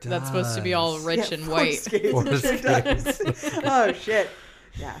somewhere that's supposed to be all rich and white. Oh shit.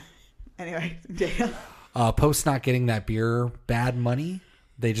 Yeah. Anyway, Dale. Post not getting that beer bad money.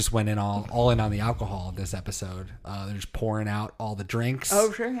 They just went in all in on the alcohol this episode. They're just pouring out all the drinks.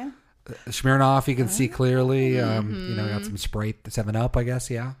 Oh sure, yeah. Smirnoff, you can see clearly. Got some Sprite, 7-Up, I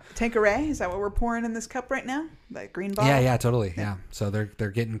guess. Yeah. Tanqueray, is that what we're pouring in this cup right now? That green bottle. Yeah, totally. Yeah. So they're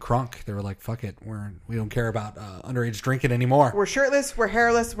getting crunk. They were like, "Fuck it, we don't care about underage drinking anymore. We're shirtless. We're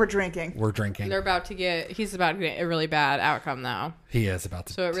hairless. We're drinking. We're drinking." He's about to get a really bad outcome though. He is about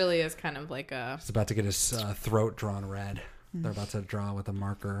to. So it really is kind of like a. He's about to get his throat drawn red. They're about to draw with a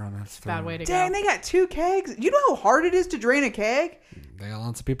marker on his throat. Bad way to go. Dang, they got 2 kegs. You know how hard it is to drain a keg? They got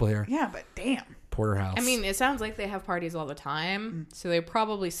lots of people here. Yeah, but damn. Porterhouse. I mean, it sounds like they have parties all the time. So they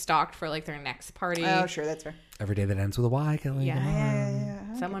probably stocked for like their next party. Oh, sure, that's fair. Every day that ends with a Y, Kelly.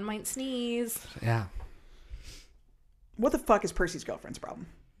 Yeah. Someone might sneeze. Yeah. What the fuck is Percy's girlfriend's problem?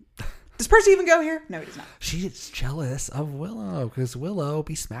 Does Percy even go here? No, he does not. She's jealous of Willow because Willow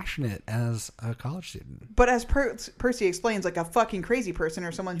be smashing it as a college student. But as Percy explains, like a fucking crazy person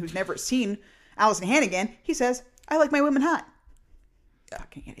or someone who's never seen Allison Hannigan, he says, I like my women hot.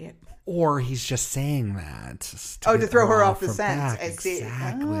 Fucking idiot. Or he's just saying that. To throw her off the scent.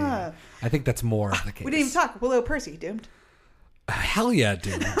 Exactly. I think that's more of the case. We didn't even talk. Willow Percy, doomed. Hell yeah,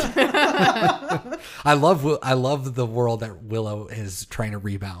 dude. I love the world that Willow is trying to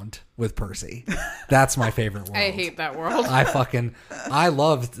rebound with Percy. That's my favorite world. I hate that world. I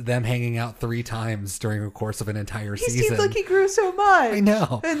loved them hanging out 3 times during the course of an entire season. He seemed like he grew so much. I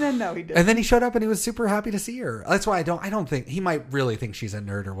know. And then no, he didn't. And then he showed up and he was super happy to see her. That's why I don't think he might really think she's a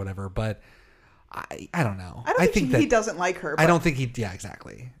nerd or whatever, but I don't know. I think he doesn't like her. I don't think yeah,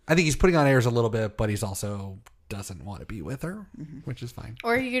 exactly. I think he's putting on airs a little bit, but he's also doesn't want to be with her, which is fine.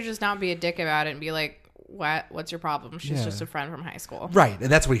 Or he could just not be a dick about it and be like, what's your problem? She's just a friend from high school. Right.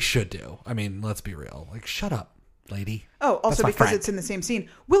 And that's what he should do. I mean, let's be real. Like, shut up, lady. Oh, also because it's in the same scene.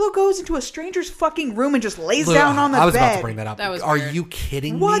 Willow goes into a stranger's fucking room and just lays down on the bed. I was about to bring that up. Are weird. you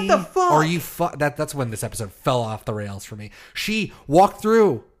kidding me? What the fuck? Are you that's when this episode fell off the rails for me. She walked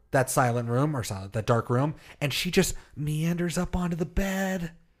through that that dark room, and she just meanders up onto the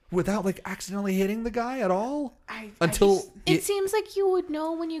bed without like accidentally hitting the guy at all. It seems like you would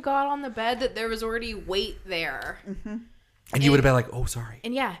know when you got on the bed that there was already weight there. Mm-hmm. And you would have been like, oh, sorry.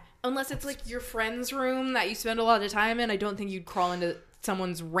 And yeah, unless it's like your friend's room that you spend a lot of time in, I don't think you'd crawl into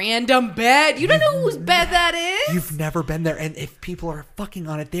someone's random bed. You don't know whose bed that is. You've never been there. And if people are fucking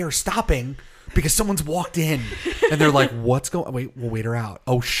on it, they are stopping because someone's walked in and they're like, what's going? Wait, we'll wait her out.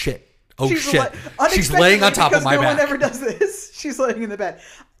 Oh shit. She's laying on top of my back. No one ever does this. She's laying in the bed.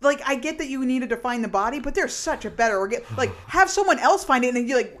 Like, I get that you needed to find the body, but there's such a better have someone else find it, and then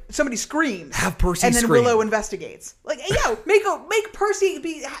you somebody screams. Have Percy and then scream. Willow investigates. Like, yo, make Percy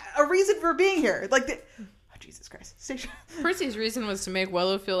be a reason for being here. Like, Jesus Christ. Percy's reason was to make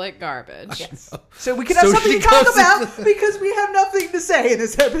Willow feel like garbage. Yes. So we could have something to talk about because we have nothing to say in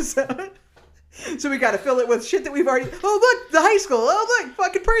this episode. So we got to fill it with shit that we've already. Oh look, the high school. Oh look,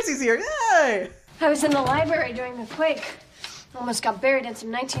 fucking Percy's here. Yay! I was in the library during the quake. Almost got buried in some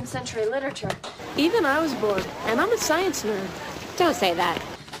 19th century literature. Even I was bored, and I'm a science nerd. Don't say that.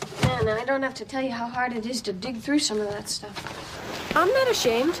 Man, I don't have to tell you how hard it is to dig through some of that stuff. I'm not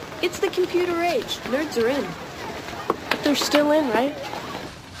ashamed. It's the computer age. Nerds are in. But they're still in, right?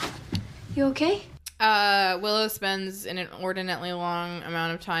 You okay? Willow spends an inordinately long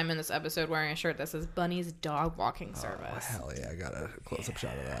amount of time in this episode wearing a shirt that says Bunny's dog walking service. Oh, hell yeah. I got a close-up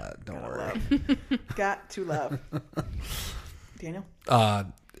shot of that. Don't worry. Got to love. Daniel?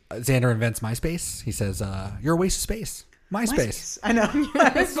 Xander invents MySpace. He says, you're a waste of space. MySpace. I know.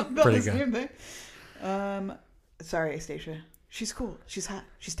 Pretty good. Sorry, Astacia. She's cool. She's hot.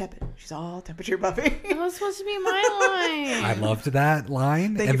 She's tepid. She's all temperature Buffy. That was supposed to be my line. I loved that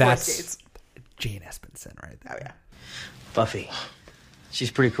line. Thank you, that's Jane Espenson right there. Oh, yeah. Buffy. She's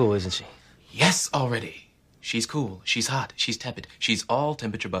pretty cool, isn't she? Yes, already. She's cool. She's hot. She's tepid. She's all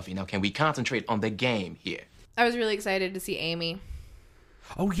temperature Buffy. Now, can we concentrate on the game here? I was really excited to see Amy.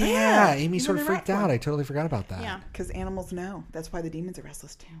 Oh, yeah. Amy sort of freaked out. I totally forgot about that. Yeah, because animals know. That's why the demons are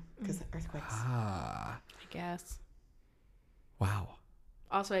restless, too. Because of earthquakes. Ah. I guess. Wow.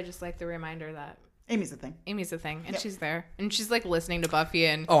 Also, I just like the reminder that Amy's the thing. And she's there. And she's like listening to Buffy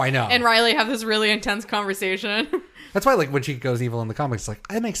and I know. And Riley have this really intense conversation. That's why, like, when she goes evil in the comics, it's like,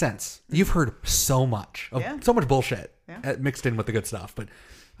 that makes sense. You've heard so much bullshit mixed in with the good stuff, but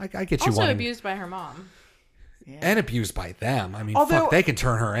I get you also wanting... abused by her mom. Yeah. And abused by them. I mean, fuck, they can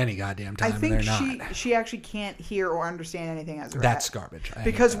turn her any goddamn time. I think and they're not. she actually can't hear or understand anything as a rat. That's garbage.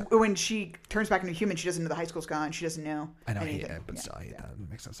 Because when she turns back into a human, she doesn't know the high school's gone. She doesn't know anything. I hate it, but still, I hate that. It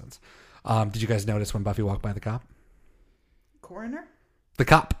makes no sense. Did you guys notice when Buffy walked by the cop? Coroner? The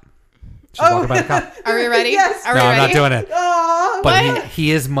cop. She's walking by the cop. Are we ready? Yes. Are we ready? ready? I'm not doing it. But what?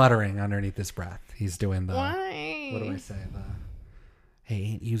 he is muttering underneath his breath. He's doing the... Why? What do I say? Hey,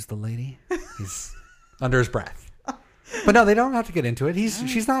 ain't used the lady? He's under his breath. But no, they don't have to get into it.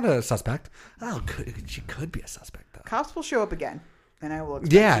 She's not a suspect. Oh, she could be a suspect, though. Cops will show up again, and I will...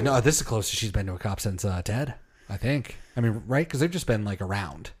 No, this is the closest she's been to a cop since Ted, I think. I mean, right? Because they've just been, like,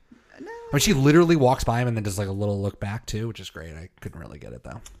 around. No. I mean, she literally walks by him and then does, like, a little look back, too, which is great. I couldn't really get it,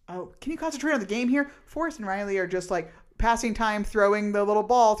 though. Oh, can you concentrate on the game here? Forrest and Riley are just, like, passing time throwing the little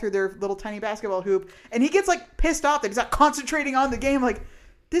ball through their little tiny basketball hoop, and he gets, like, pissed off that he's not concentrating on the game, like...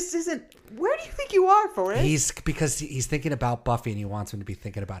 This isn't... Where do you think you are, Forrest? Because he's thinking about Buffy and he wants him to be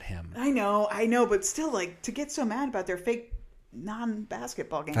thinking about him. I know, but still, like, to get so mad about their fake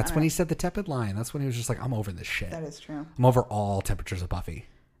non-basketball game. That's when he said the tepid line. That's when he was just like, I'm over this shit. That is true. I'm over all temperatures of Buffy.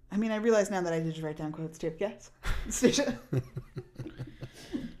 I mean, I realize now that I did write down quotes too. Yes.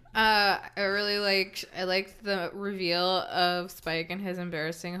 I liked the reveal of Spike and his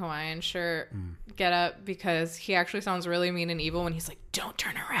embarrassing Hawaiian shirt get up because he actually sounds really mean and evil when he's like, don't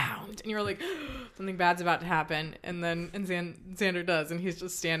turn around. And you're like, something bad's about to happen. And then Xander does. And he's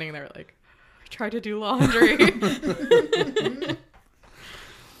just standing there like, tried to do laundry.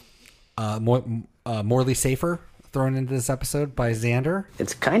 Morley Safer thrown into this episode by Xander.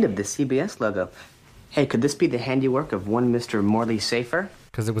 It's kind of the CBS logo. Hey, could this be the handiwork of one Mr. Morley Safer?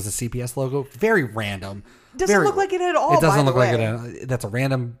 Because it was a CBS logo. Very random. Doesn't look like it at all. It doesn't by look the like way. it. That's a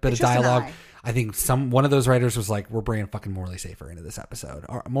random bit It's of just an dialogue. eye. I think one of those writers was like, "We're bringing fucking Morley Safer into this episode."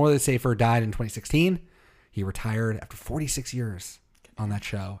 Morley Safer died in 2016. He retired after 46 years on that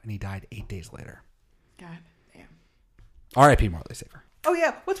show, and he died 8 days later. God damn. R.I.P. Morley Safer. Oh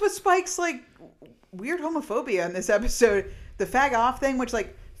yeah, what's with Spike's like weird homophobia in this episode? The fag off thing, which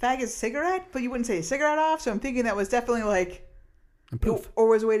like fag is cigarette, but you wouldn't say cigarette off. So I'm thinking that was definitely like, and poof, or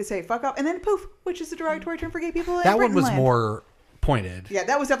was a way to say fuck off, and then poof, which is a derogatory term for gay people. That one was more pointed. Yeah,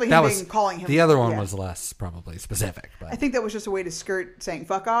 that was definitely him calling him. The other one was less probably specific. But I think that was just a way to skirt saying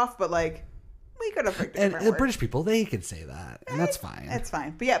fuck off, but like we could have picked a different word. British people, they can say that, and that's fine. That's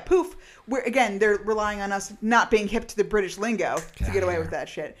fine. But yeah, poof. Again, they're relying on us not being hip to the British lingo to get away with that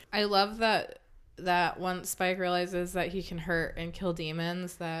shit. I love that once Spike realizes that he can hurt and kill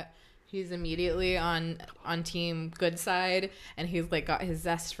demons, that he's immediately on team good side, and he's like got his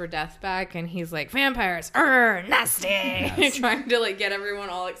zest for death back, and he's like, vampires, nasty. Yes. Trying to like get everyone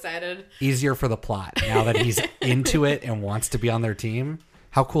all excited. Easier for the plot now that he's into it and wants to be on their team.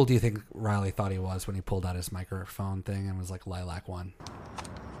 How cool do you think Riley thought he was when he pulled out his microphone thing and was like, Lilac 1?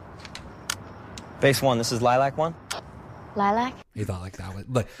 Base 1, this is Lilac 1? Lilac? He thought like that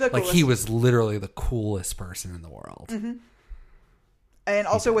was like he was literally the coolest person in the world. Mm-hmm. And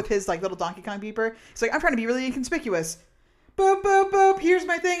also with his like little Donkey Kong beeper, he's like, I'm trying to be really inconspicuous. Boop, boop, boop. Here's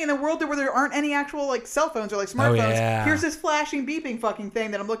my thing. In a world where there aren't any actual like cell phones or like smartphones, here's this flashing beeping fucking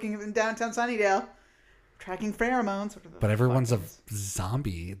thing that I'm looking in downtown Sunnydale. Tracking pheromones. But everyone's a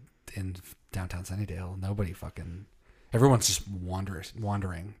zombie in downtown Sunnydale. Nobody fucking... Everyone's just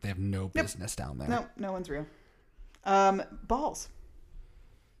wandering. They have no business down there. No one's real. Balls.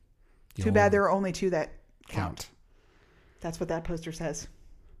 Too bad there are only 2 that count. That's what that poster says.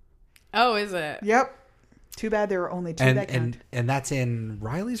 Oh, is it? Yep. Too bad there are only 2 that count. And that's in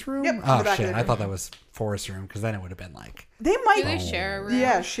Riley's room? Yep. Oh, shit. I thought that was Forrest's room, because then it would have been like... They might... Do they share a room?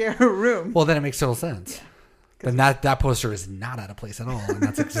 Yeah, share a room. Well, then it makes total sense. Yeah. Then that poster is not out of place at all, and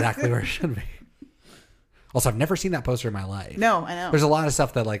that's exactly where it should be. Also, I've never seen that poster in my life. No, I know. There's a lot of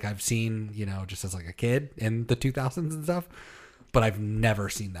stuff that like I've seen, just as like a kid in the 2000s and stuff, but I've never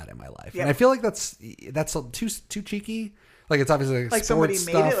seen that in my life. Yep. And I feel like that's too cheeky. Like it's obviously like somebody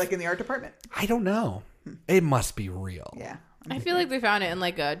stuff. made it like in the art department. I don't know. It must be real. Yeah. I feel like they found it in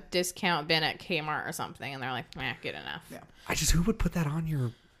like a discount bin at Kmart or something, and they're like, good enough. Yeah. Who would put that on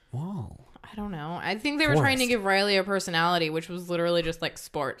your wall? I don't know. I think they were trying to give Riley a personality, which was literally just like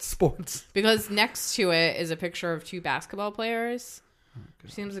sports. Because next to it is a picture of 2 basketball players.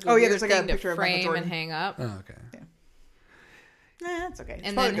 Which seems like a weird there's like thing a picture to of Michael frame Jordan. and hang up. Oh, okay. Yeah. That's okay. It's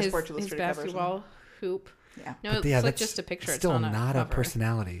and then then his basketball hoop. Yeah. No, it's like just a picture. It's still it's not a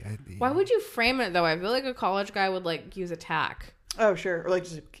personality. Why would you frame it though? I feel like a college guy would like use a tack. Oh, sure. Or like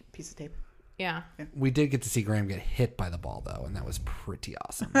just a piece of tape. Yeah. We did get to see Graham get hit by the ball, though, and that was pretty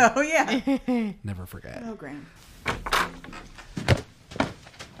awesome. Oh, yeah. Never forget. Oh, Graham.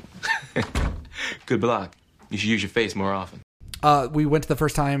 Good block. You should use your face more often. We went to the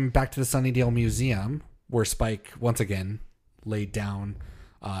first time back to the Sunnydale Museum, where Spike, once again, laid down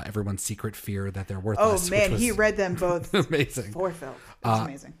everyone's secret fear that they're worthless. Oh, man. He read them both. Amazing. For Phil. That's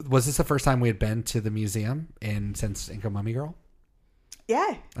amazing. Was this the first time we had been to the museum since Inca Mummy Girl?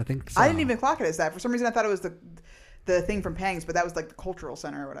 Yeah. I think so. I didn't even clock it as that. For some reason, I thought it was the thing from Pangs, but that was like the cultural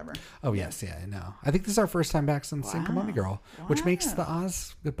center or whatever. Oh, yes. Yeah, I know. I think this is our first time back since Inca Mummy Girl, which makes the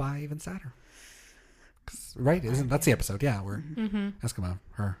Oz goodbye even sadder. Right? That's the episode. Yeah, where Eskimo,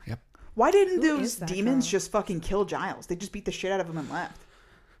 her. Yep. Why didn't those demons just fucking kill Giles? They just beat the shit out of him and left.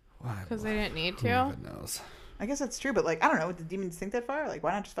 Because they didn't need to. Who even knows? I guess that's true, but like, I don't know. Did the demons think that far? Like,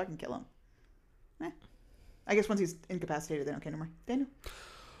 why not just fucking kill him? I guess once he's incapacitated, they don't care anymore. Daniel?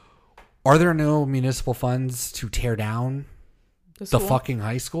 Are there no municipal funds to tear down the fucking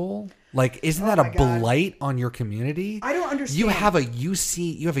high school? Like, isn't that a blight on your community? I don't understand. You have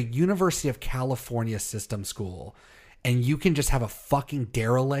a University of California system school, and you can just have a fucking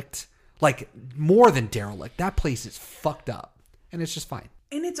derelict, like more than derelict. That place is fucked up, and it's just fine.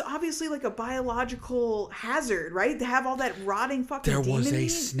 And it's obviously like a biological hazard, right? To have all that rotting fucking There was a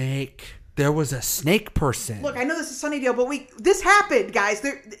snake. There was a snake person. Look, I know this is Sunnydale, but this happened, guys.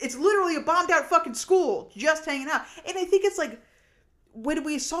 It's literally a bombed out fucking school just hanging out. And I think it's like, when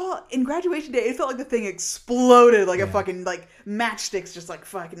we saw in Graduation Day, it felt like the thing exploded like a fucking, like, matchsticks just like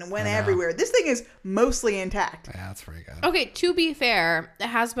fucking went everywhere. This thing is mostly intact. Yeah, that's pretty good. Okay, to be fair, it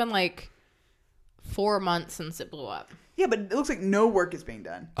has been like 4 months since it blew up. Yeah, but it looks like no work is being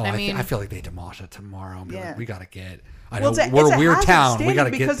done. Oh, I feel like they demolish it tomorrow. And be like, we got to get. I know we're a weird town. We got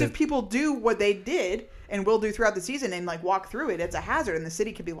to get because if people do what they did and will do throughout the season and like walk through it, it's a hazard, and the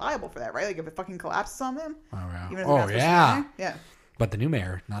city could be liable for that, right? Like if it fucking collapses on them. Oh yeah. Even if they're not supposed to be there. Yeah. But the new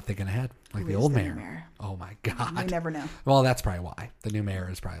mayor, not thinking ahead, like the old mayor. Oh my god. You never know. Well, that's probably why the new mayor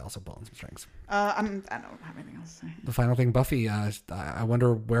is probably also pulling some strings. I don't have anything else to say. The final thing, Buffy. I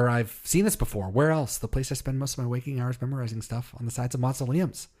wonder where I've seen this before. Where else? The place I spend most of my waking hours memorizing stuff on the sides of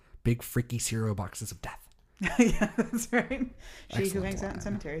mausoleums. Big freaky cereal boxes of death. Yeah, that's right. She who hangs out in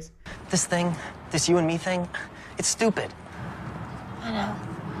cemeteries. This thing, this you and me thing, it's stupid. I know.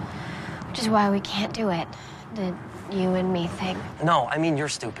 Which is why we can't do it. The you and me thing. No, I mean you're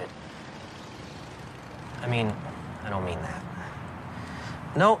stupid. I mean, I don't mean that.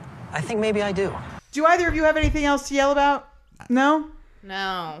 No, I think maybe I do. Do either of you have anything else to yell about? No?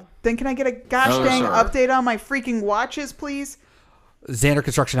 No. Then can I get a gosh dang update on my freaking watches, please? Xander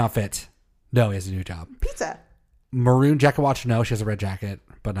construction outfit. No, he has a new job. Pizza. Maroon jacket watch. No, she has a red jacket,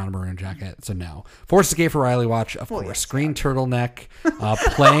 but not a maroon jacket. So no. Force escape for Riley watch. Of course. Yes, green turtleneck.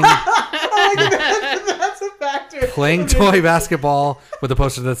 Playing. That's a factor. Playing toy basketball with a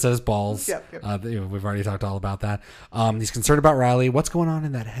poster that says balls. Yep. We've already talked all about that. He's concerned about Riley. What's going on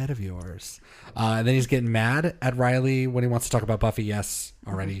in that head of yours? And then he's getting mad at Riley when he wants to talk about Buffy. Yes,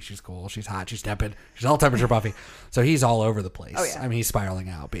 already. She's cool. She's hot. She's tepid. She's all temperature Buffy. So he's all over the place. Oh, yeah. I mean, he's spiraling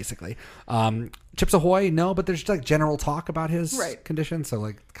out, basically. Chips Ahoy, no, but there's like general talk about his condition. So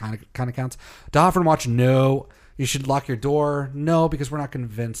like kind of counts. Doffer watch, no. You should lock your door. No, because we're not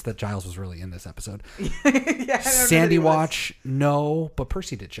convinced that Giles was really in this episode. Sandy watch, no, but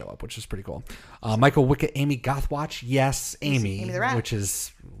Percy did show up, which is pretty cool. Michael Wickett, Amy Goth watch, yes, Amy the rat. Which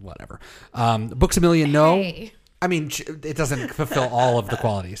is whatever. Books a Million, no. Hey. I mean, it doesn't fulfill all of the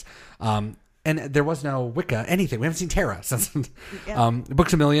qualities. And there was no Wicca, anything. We haven't seen Tara since.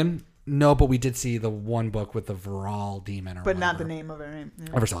 Books a Million. No, but we did see the one book with the Viral demon. But not the name of it. Right?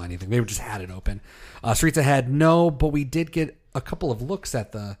 Yeah. Never saw anything. They just had it open. Streets Ahead, no, but we did get a couple of looks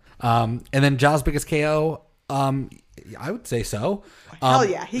at the... and then Giles' biggest KO, I would say so. Hell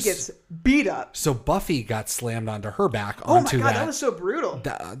yeah, he gets beat up. So Buffy got slammed onto her back. Oh my god, that was so brutal.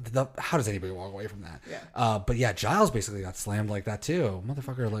 How does anybody walk away from that? Yeah. But yeah, Giles basically got slammed like that too.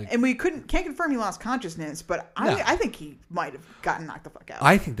 Motherfucker, like. And we can't confirm he lost consciousness, but I think he might have gotten knocked the fuck out.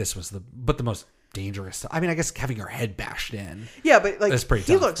 I think this was the most dangerous. I mean, I guess having her head bashed in. Yeah, but like he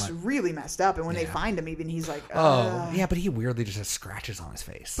tough, looks really messed up, and when they find him, even he's like, oh yeah, but he weirdly just has scratches on his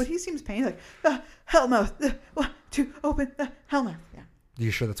face. But he seems pained, like hell no, to open the hell no. Yeah. Are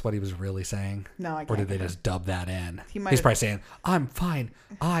you sure that's what he was really saying? No, I can't. Or did they just dub that in? He's probably saying, "I'm fine.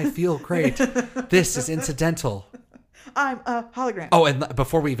 I feel great. This is incidental. I'm a hologram." Oh, and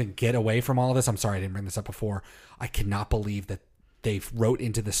before we even get away from all of this, I'm sorry I didn't bring this up before. I cannot believe that they wrote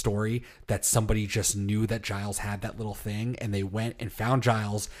into the story that somebody just knew that Giles had that little thing, and they went and found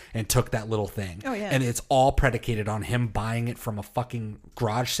Giles and took that little thing. Oh, yeah. And it's all predicated on him buying it from a fucking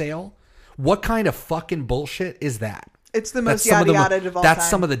garage sale. What kind of fucking bullshit is that? It's the most yada yada of all time. That's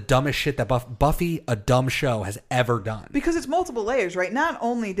some of the dumbest shit that Buffy, a dumb show, has ever done. Because it's multiple layers, right? Not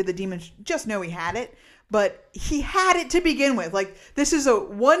only did the demon just know he had it, but he had it to begin with. Like, this is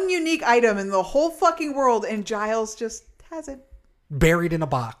one unique item in the whole fucking world, and Giles just has it. Buried in a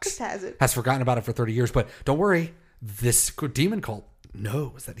box. Just has it. Has forgotten about it for 30 years. But don't worry, this demon cult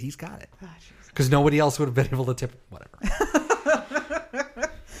knows that he's got it. Because nobody else would have been able to tip whatever.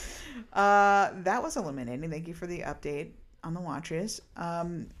 That was illuminating. Thank you for the update on the watches.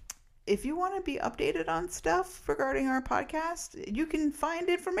 If you want to be updated on stuff regarding our podcast, you can find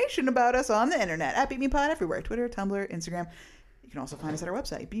information about us on the internet at BeatMePod everywhere. Twitter, Tumblr, Instagram. You can also find us at our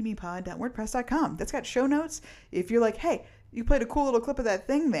website, beatmepod.wordpress.com. That's got show notes. If you're like, hey, you played a cool little clip of that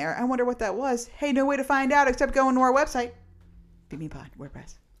thing there, I wonder what that was. Hey, no way to find out except going to our website,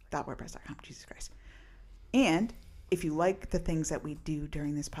 beatmepod.wordpress.com. Jesus Christ. And if you like the things that we do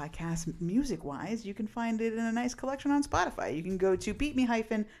during this podcast, music-wise, you can find it in a nice collection on Spotify. You can go to Beat Me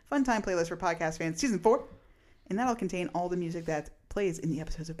 - Fun Time Playlist for Podcast Fans Season 4, and that'll contain all the music that plays in the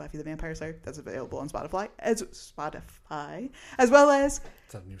episodes of Buffy the Vampire Slayer. That's available on Spotify, as well as... Is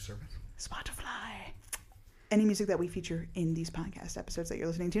that a new service? Spotify. Any music that we feature in these podcast episodes that you're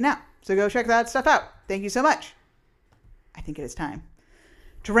listening to now. So go check that stuff out. Thank you so much. I think it is time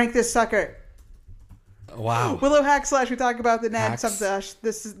to rank this sucker. Wow. Willow hack / we talk about the net.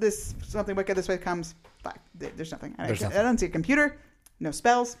 This something wicked this way comes. There's nothing. I don't see a computer. No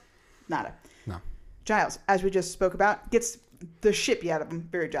spells. Nada. No. Giles, as we just spoke about, gets the shit beat out of him.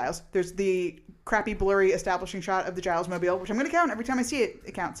 Very Giles. There's the crappy blurry establishing shot of the Giles mobile, which I'm going to count every time I see it.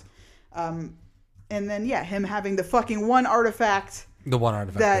 It counts. And then, him having the fucking one artifact. The one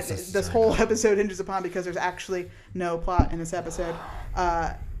artifact that this whole episode hinges upon because there's actually no plot in this episode.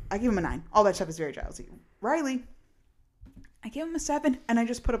 I give him a 9. All that stuff is very Gilesy. Riley, I give him a 7, and I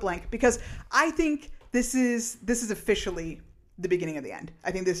just put a blank because I think this is officially the beginning of the end.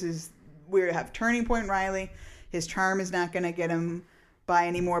 I think this is where we have turning point Riley. His charm is not going to get him by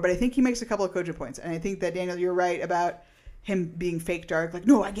anymore, but I think he makes a couple of cogent points. And I think that, Daniel, you're right about him being fake dark. Like,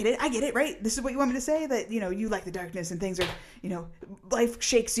 no, I get it, right? This is what you want me to say? That, you like the darkness and things are, life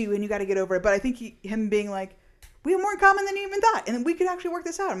shakes you and you got to get over it. But I think him being like, we have more in common than you even thought. And we could actually work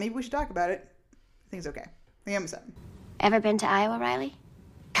this out. Maybe we should talk about it. I think it's okay. I think I'm a 7. Ever been to Iowa, Riley?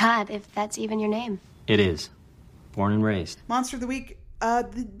 God, if that's even your name. It is. Born and raised. Monster of the Week.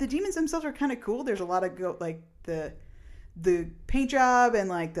 The demons themselves are kind of cool. There's a lot of the paint job and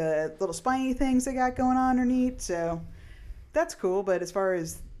like the little spiny things they got going on underneath. So that's cool. But as far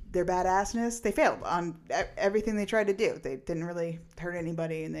as their badassness, they failed on everything they tried to do. They didn't really hurt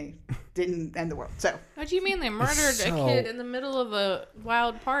anybody and they didn't end the world. So what do you mean they murdered a kid in the middle of a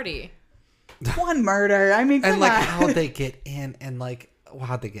wild party? One murder. I mean, and how'd they get in and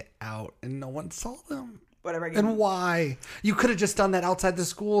how'd they get out and no one saw them? Whatever. And why? You could have just done that outside the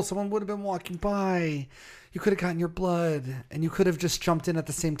school. Someone would have been walking by. You could have gotten your blood and you could have just jumped in at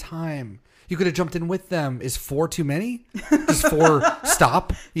the same time. You could have jumped in with them. Is 4 too many? Just 4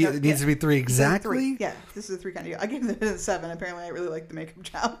 stop? It needs to be 3 exactly? 3. Yeah, this is a 3 kind of deal. I gave it a 7. Apparently, I really like the makeup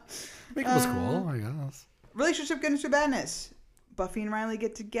job. Makeup was cool, I guess. Relationship goodness to badness. Buffy and Riley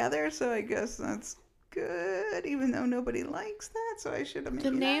get together, so I guess that's good, even though nobody likes that, so I should have made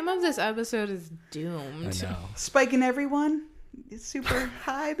The name of this episode is Doomed. I know. Spike and everyone is super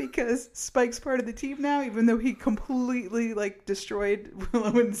high because Spike's part of the team now, even though he completely destroyed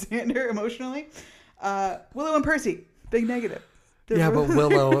Willow and Xander emotionally. Willow and Percy, big negative. But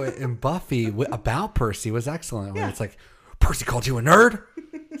Willow and Buffy about Percy was excellent. When it's like, Percy called you a nerd?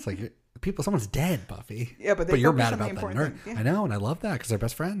 It's like, someone's dead, Buffy. Yeah, but you're mad about that nerd. Yeah. I know, and I love that because they're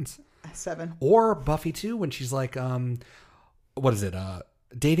best friends. 7. Or Buffy too, when she's like, what is it?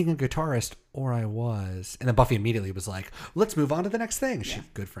 Dating a guitarist, or I was. And then Buffy immediately was like, let's move on to the next thing. She's a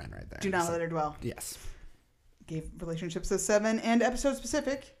good friend right there. Do not let her dwell. Yes. Gave relationships a 7. And episode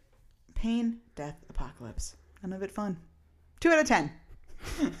specific, pain, death, apocalypse. None of it fun. 2 out of 10.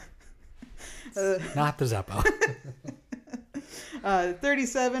 Not the Zeppo.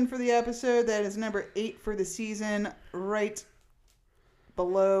 37 for the episode. That is number 8 for the season. Right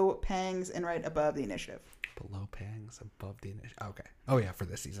below Pangs and right above the initiative. Below Pangs, above the initiative. Okay. Oh, yeah, for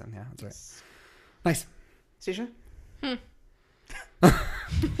this season. Yeah, that's right. Nice. Stacia?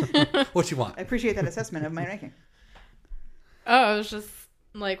 What you want? I appreciate that assessment of my ranking. Oh, I was just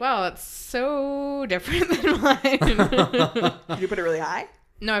like, wow, it's so different than mine. Did you put it really high?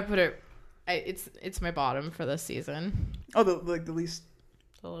 No, I put it... It's my bottom for this season. Oh, the least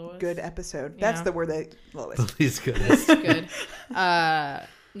the lowest. Good episode. That's the word that lowest. The least goodest. Good.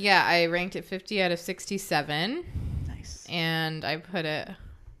 Yeah, I ranked it 50 out of 67. Nice. And I put it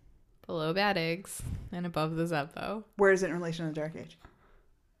below Bad Eggs and above the Zeppo. Where is it in relation to the Dark Age?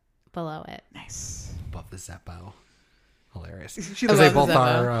 Below it. Nice. Above the Zeppo. Hilarious. Because they both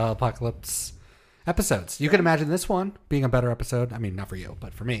are apocalypse episodes. You can imagine this one being a better episode. I mean, not for you,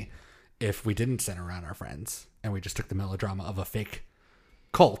 but for me. If we didn't center around our friends and we just took the melodrama of a fake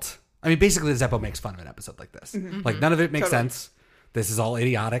cult. I mean, basically, the Zeppo makes fun of an episode like this. Mm-hmm. Like, none of it makes sense. This is all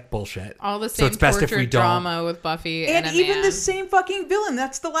idiotic bullshit. All the same so it's best if we drama with Buffy and a even man. the same fucking villain.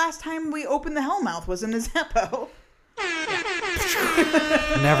 That's the last time we opened the Hellmouth was in a Zeppo.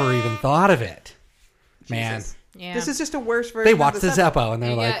 Never even thought of it. Man. Jesus. Yeah. This is just a worse version They watched of the Zeppo and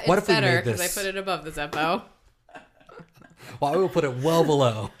they're like, what if we made this? because I put it above the Zeppo. Well, I will put it well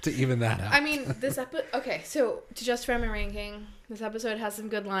below to even that out. I mean, this episode... Okay, so to justify my ranking, this episode has some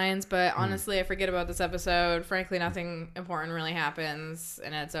good lines, but honestly, I forget about this episode. Frankly, nothing important really happens,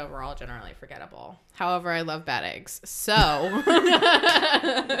 and it's overall generally forgettable. However, I love Bad Eggs, so...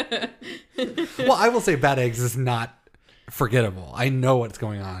 Well, I will say Bad Eggs is not forgettable. I know what's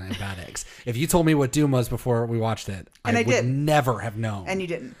going on in Bad Eggs. If you told me what Doom was before we watched it, And I would did. never have known. And you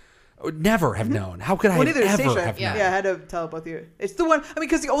didn't. Never have known. How could I Well, have neither ever Stacia. have known? Yeah, I had to tell both of you. It's the one, I mean,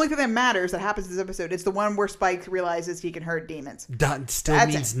 because the only thing that matters that happens in this episode, it's the one where Spike realizes he can hurt demons. That still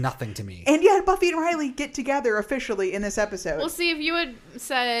That's means nothing to me. And yet Buffy and Riley get together officially in this episode. Well, see, if you had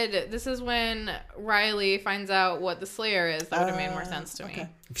said this is when Riley finds out what the Slayer is, that would have made more sense to me.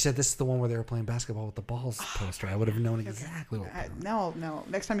 If you said this is the one where they were playing basketball with the balls poster, I would have known exactly what. No.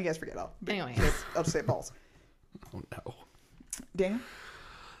 Next time you guys forget, Anyways. I'll just say balls. Oh, no. Daniel?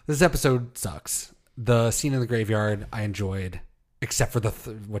 This episode sucks. The scene in the graveyard, I enjoyed. except for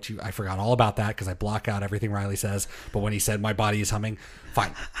I forgot all about that because I block out everything Riley says. But when he said my body is humming,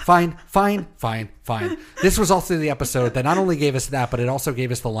 fine. This was also the episode that not only gave us that, but it also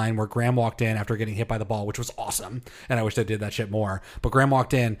gave us the line where Graham walked in after getting hit by the ball, which was awesome. And I wish they did that shit more. But Graham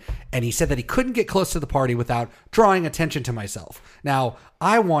walked in and he said that he couldn't get close to the party without drawing attention to myself. Now,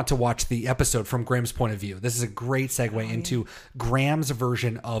 I want to watch the episode from Graham's point of view. This is a great segue into Graham's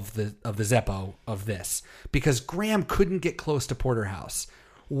version of the Zeppo of this, because Graham couldn't get close to Porterhouse.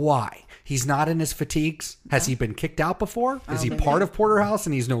 Why? He's not in his fatigues. Has he been kicked out before? Is he part of Porterhouse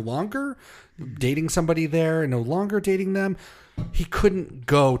and he's no longer dating somebody there and no longer dating them? He couldn't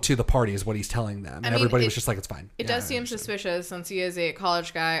go to the party is what he's telling them. And everybody was just like, it's fine. It does seem suspicious since he is a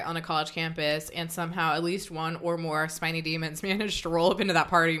college guy on a college campus and somehow at least one or more spiny demons managed to roll up into that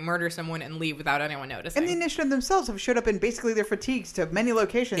party, murder someone, and leave without anyone noticing. And the initiative themselves have showed up in basically their fatigues to many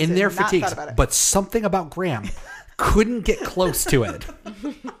locations. In their fatigues. But something about Graham couldn't get close to it.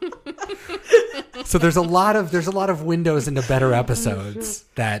 So there's a lot of windows into better episodes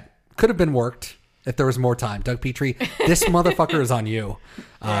that could have been worked if there was more time. Doug Petrie, this motherfucker is on you.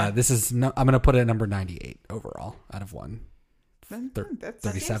 I'm going to put it at number 98 overall out of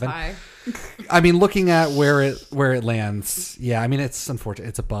 37. I mean, looking at where it lands, yeah, I mean, it's unfortunate.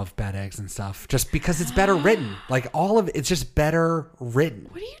 It's above Bad Eggs and stuff just because it's better written. Like all of it's just better written.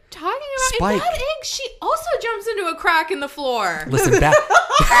 What are you talking about? Spike. In Bad Eggs, she also jumps into a crack in the floor. Listen, Bad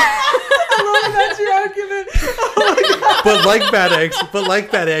That's your argument. Oh my God. But like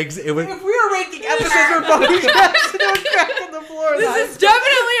Bad Eggs, it would. If we were ranking episodes where Buffy jumps into a crack in the floor, this is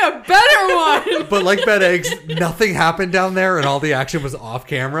definitely a better one. But like Bad Eggs, nothing happened down there, and all the action was off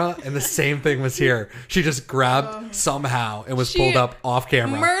camera, and the same thing was here. She just grabbed somehow and was pulled up off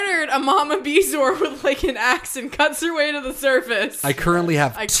camera. Murdered a Mama Beezor with like an axe and cuts her way to the surface. I currently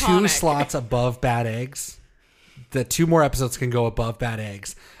have Iconic. 2 slots above Bad Eggs. The 2 more episodes can go above Bad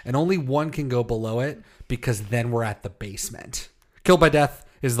Eggs, and only 1 can go below it because then we're at the basement. Killed by Death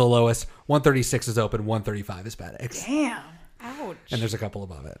is the lowest. 136 is open. 135 is Bad Eggs. Damn. Ouch. And there's a couple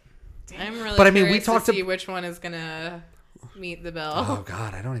above it. I'm really But I mean, curious to see which one is gonna meet the bill. Oh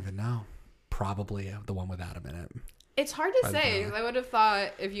God, I don't even know. Probably the one with Adam in it. It's hard to say. I would have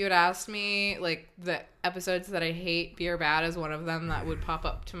thought if you had asked me, like, the episodes that I hate, Beer Bad is one of them that would pop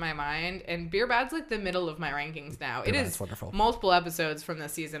up to my mind. And Beer Bad's like the middle of my rankings now. It is wonderful. Multiple episodes from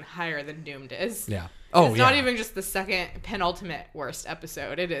this season higher than Doomed is. Yeah. It's not even just the second penultimate worst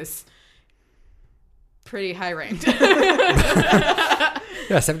episode. It is pretty high ranked. Yeah,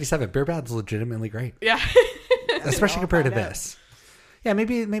 77. Beer Bad's legitimately great. Yeah. Especially compared to this. Yeah,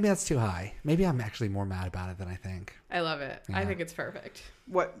 maybe that's too high. Maybe I'm actually more mad about it than I think. I love it. Yeah. I think it's perfect.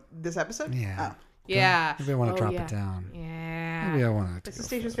 What, this episode? Yeah. Oh. Yeah. Maybe I want to drop it down. Yeah. Maybe I want to. It's the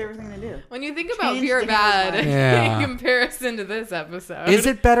station's favorite thing to do. When you think about Change Pure the Bad headline. in comparison to this episode. Is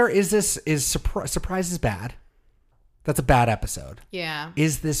it better? Is Surprise is bad? That's a bad episode. Yeah.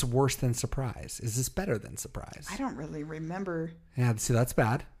 Is this worse than Surprise? Is this better than Surprise? I don't really remember. Yeah, see, that's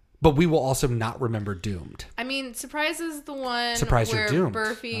bad. But we will also not remember Doomed. I mean, Surprise is the one Surprise, where you're doomed.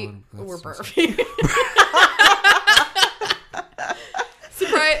 Burfy... Oh, we're Burfy.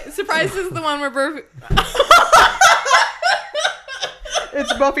 Surprise is the one where Burfy...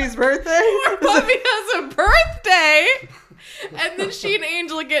 It's Buffy's birthday? Where Buffy has a birthday! And then she and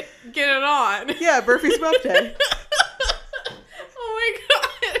Angel get it on. Yeah, Buffy's birthday. Oh my God.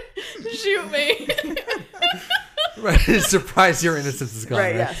 Shoot me. Right. Surprise, your innocence is gone.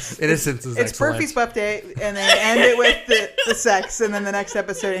 Right, yes. Innocence is It's excellent. Buffy's birthday, and they end it with the sex, and then the next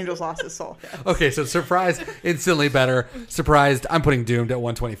episode, Angel's lost his soul. Yes. Okay, so Surprise, instantly better. Surprised, I'm putting Doomed at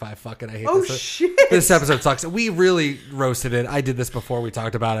 125. Fuck it, I hate this. Shit. This episode sucks. We really roasted it. I did this before we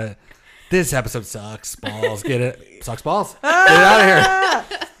talked about it. This episode sucks. Balls. Get it? Sucks balls. Get it out of here.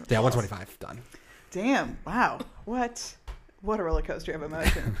 Yeah, 125. Done. Damn. Wow. What a roller coaster of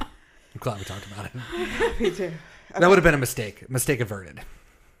emotion. I'm glad we talked about it. Me too. Okay. That would have been a mistake. Mistake averted.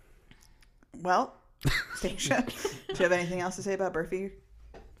 Well, Stacia, do you have anything else to say about Buffy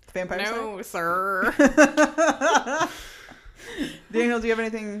the Vampire Slayer? No, sir. Daniel, do you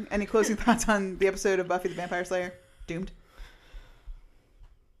have any closing thoughts on the episode of Buffy the Vampire Slayer? Doomed?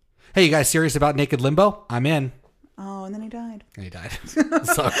 Hey, you guys serious about Naked Limbo? I'm in. Oh, and then he died. And he died. That's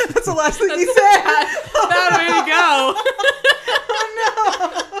the last thing he said. Bad way to go.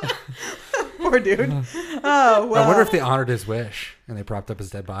 Oh, no. Poor dude. Oh, well. I wonder if they honored his wish and they propped up his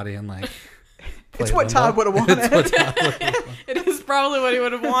dead body and like... It's what Todd would have wanted. It is probably what he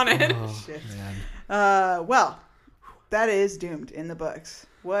would have wanted. Oh, man. Well, that is Doomed in the books.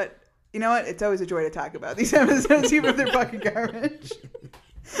 What? You know what? It's always a joy to talk about these episodes, even if they're fucking garbage.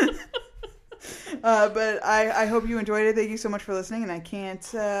 But I hope you enjoyed it. Thank you so much for listening, and I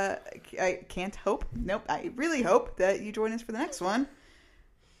really hope that you join us for the next one.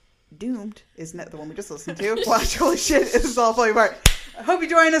 Doomed isn't that the one we just listened to? Watch, holy shit, this is all falling apart. I hope you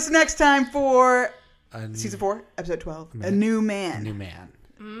join us next time for season 4, episode 12, A New Man. A New Man.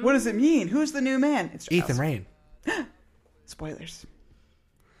 What does it mean? Who's the new man? It's Ethan Rayne. Spoilers.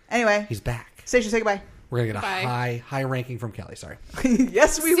 Anyway, he's back. Station, say goodbye. We're gonna get Bye. a high ranking from Kelly. Sorry.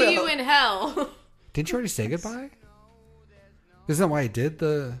 Yes, we will. See you in hell. Didn't you already say goodbye? Isn't that why I did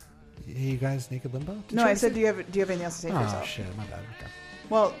the "Hey, you guys, Naked Limbo"? No, I said, do you have anything else to say for Oh yourself? shit, my bad. Okay.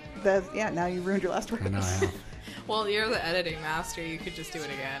 Well, now you ruined your last words. I know. I have. Well, you're the editing master. You could just do it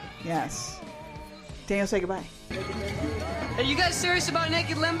again. Yes. Daniel, say goodbye. Are you guys serious about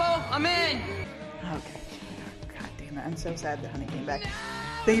Naked Limbo? I'm in. Okay. God damn it. I'm so sad that Honey came back.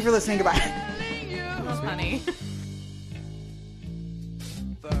 Thank you for listening. Goodbye. Honey.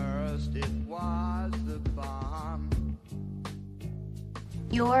 First it was the bomb.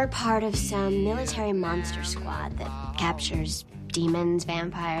 You're part of some military monster squad that captures demons,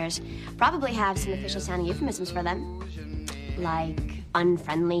 vampires. Probably have some official sounding euphemisms for them. Like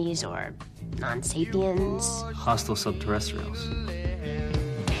unfriendlies or non-sapiens. Hostile subterrestrials.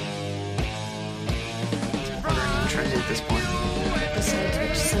 Are there any trends at this point? Besides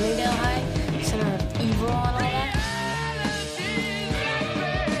which Sunnydale High, center of evil and all that.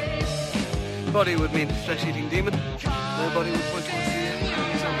 Body would mean flesh-eating demon. No body would point towards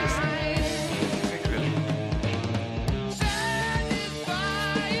the zombies.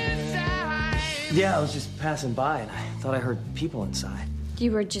 Yeah, I was just passing by and I thought I heard people inside.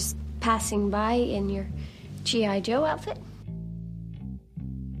 You were just passing by in your G.I. Joe outfit?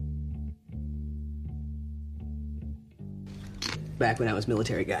 Back when I was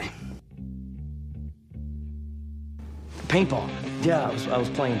military guy. Paintball. Yeah, I was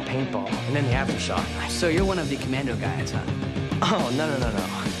playing paintball and then the aftershock. So you're one of the commando guys, huh? Oh, no.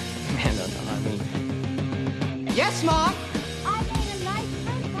 Commando, no, I mean... Yes, Mom! I made a nice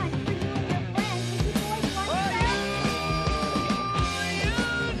fruit punch for you and your friends. Did you boys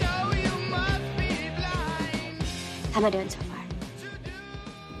want How am I doing so far?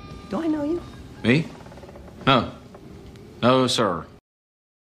 Do I know you? Me? No. No, sir.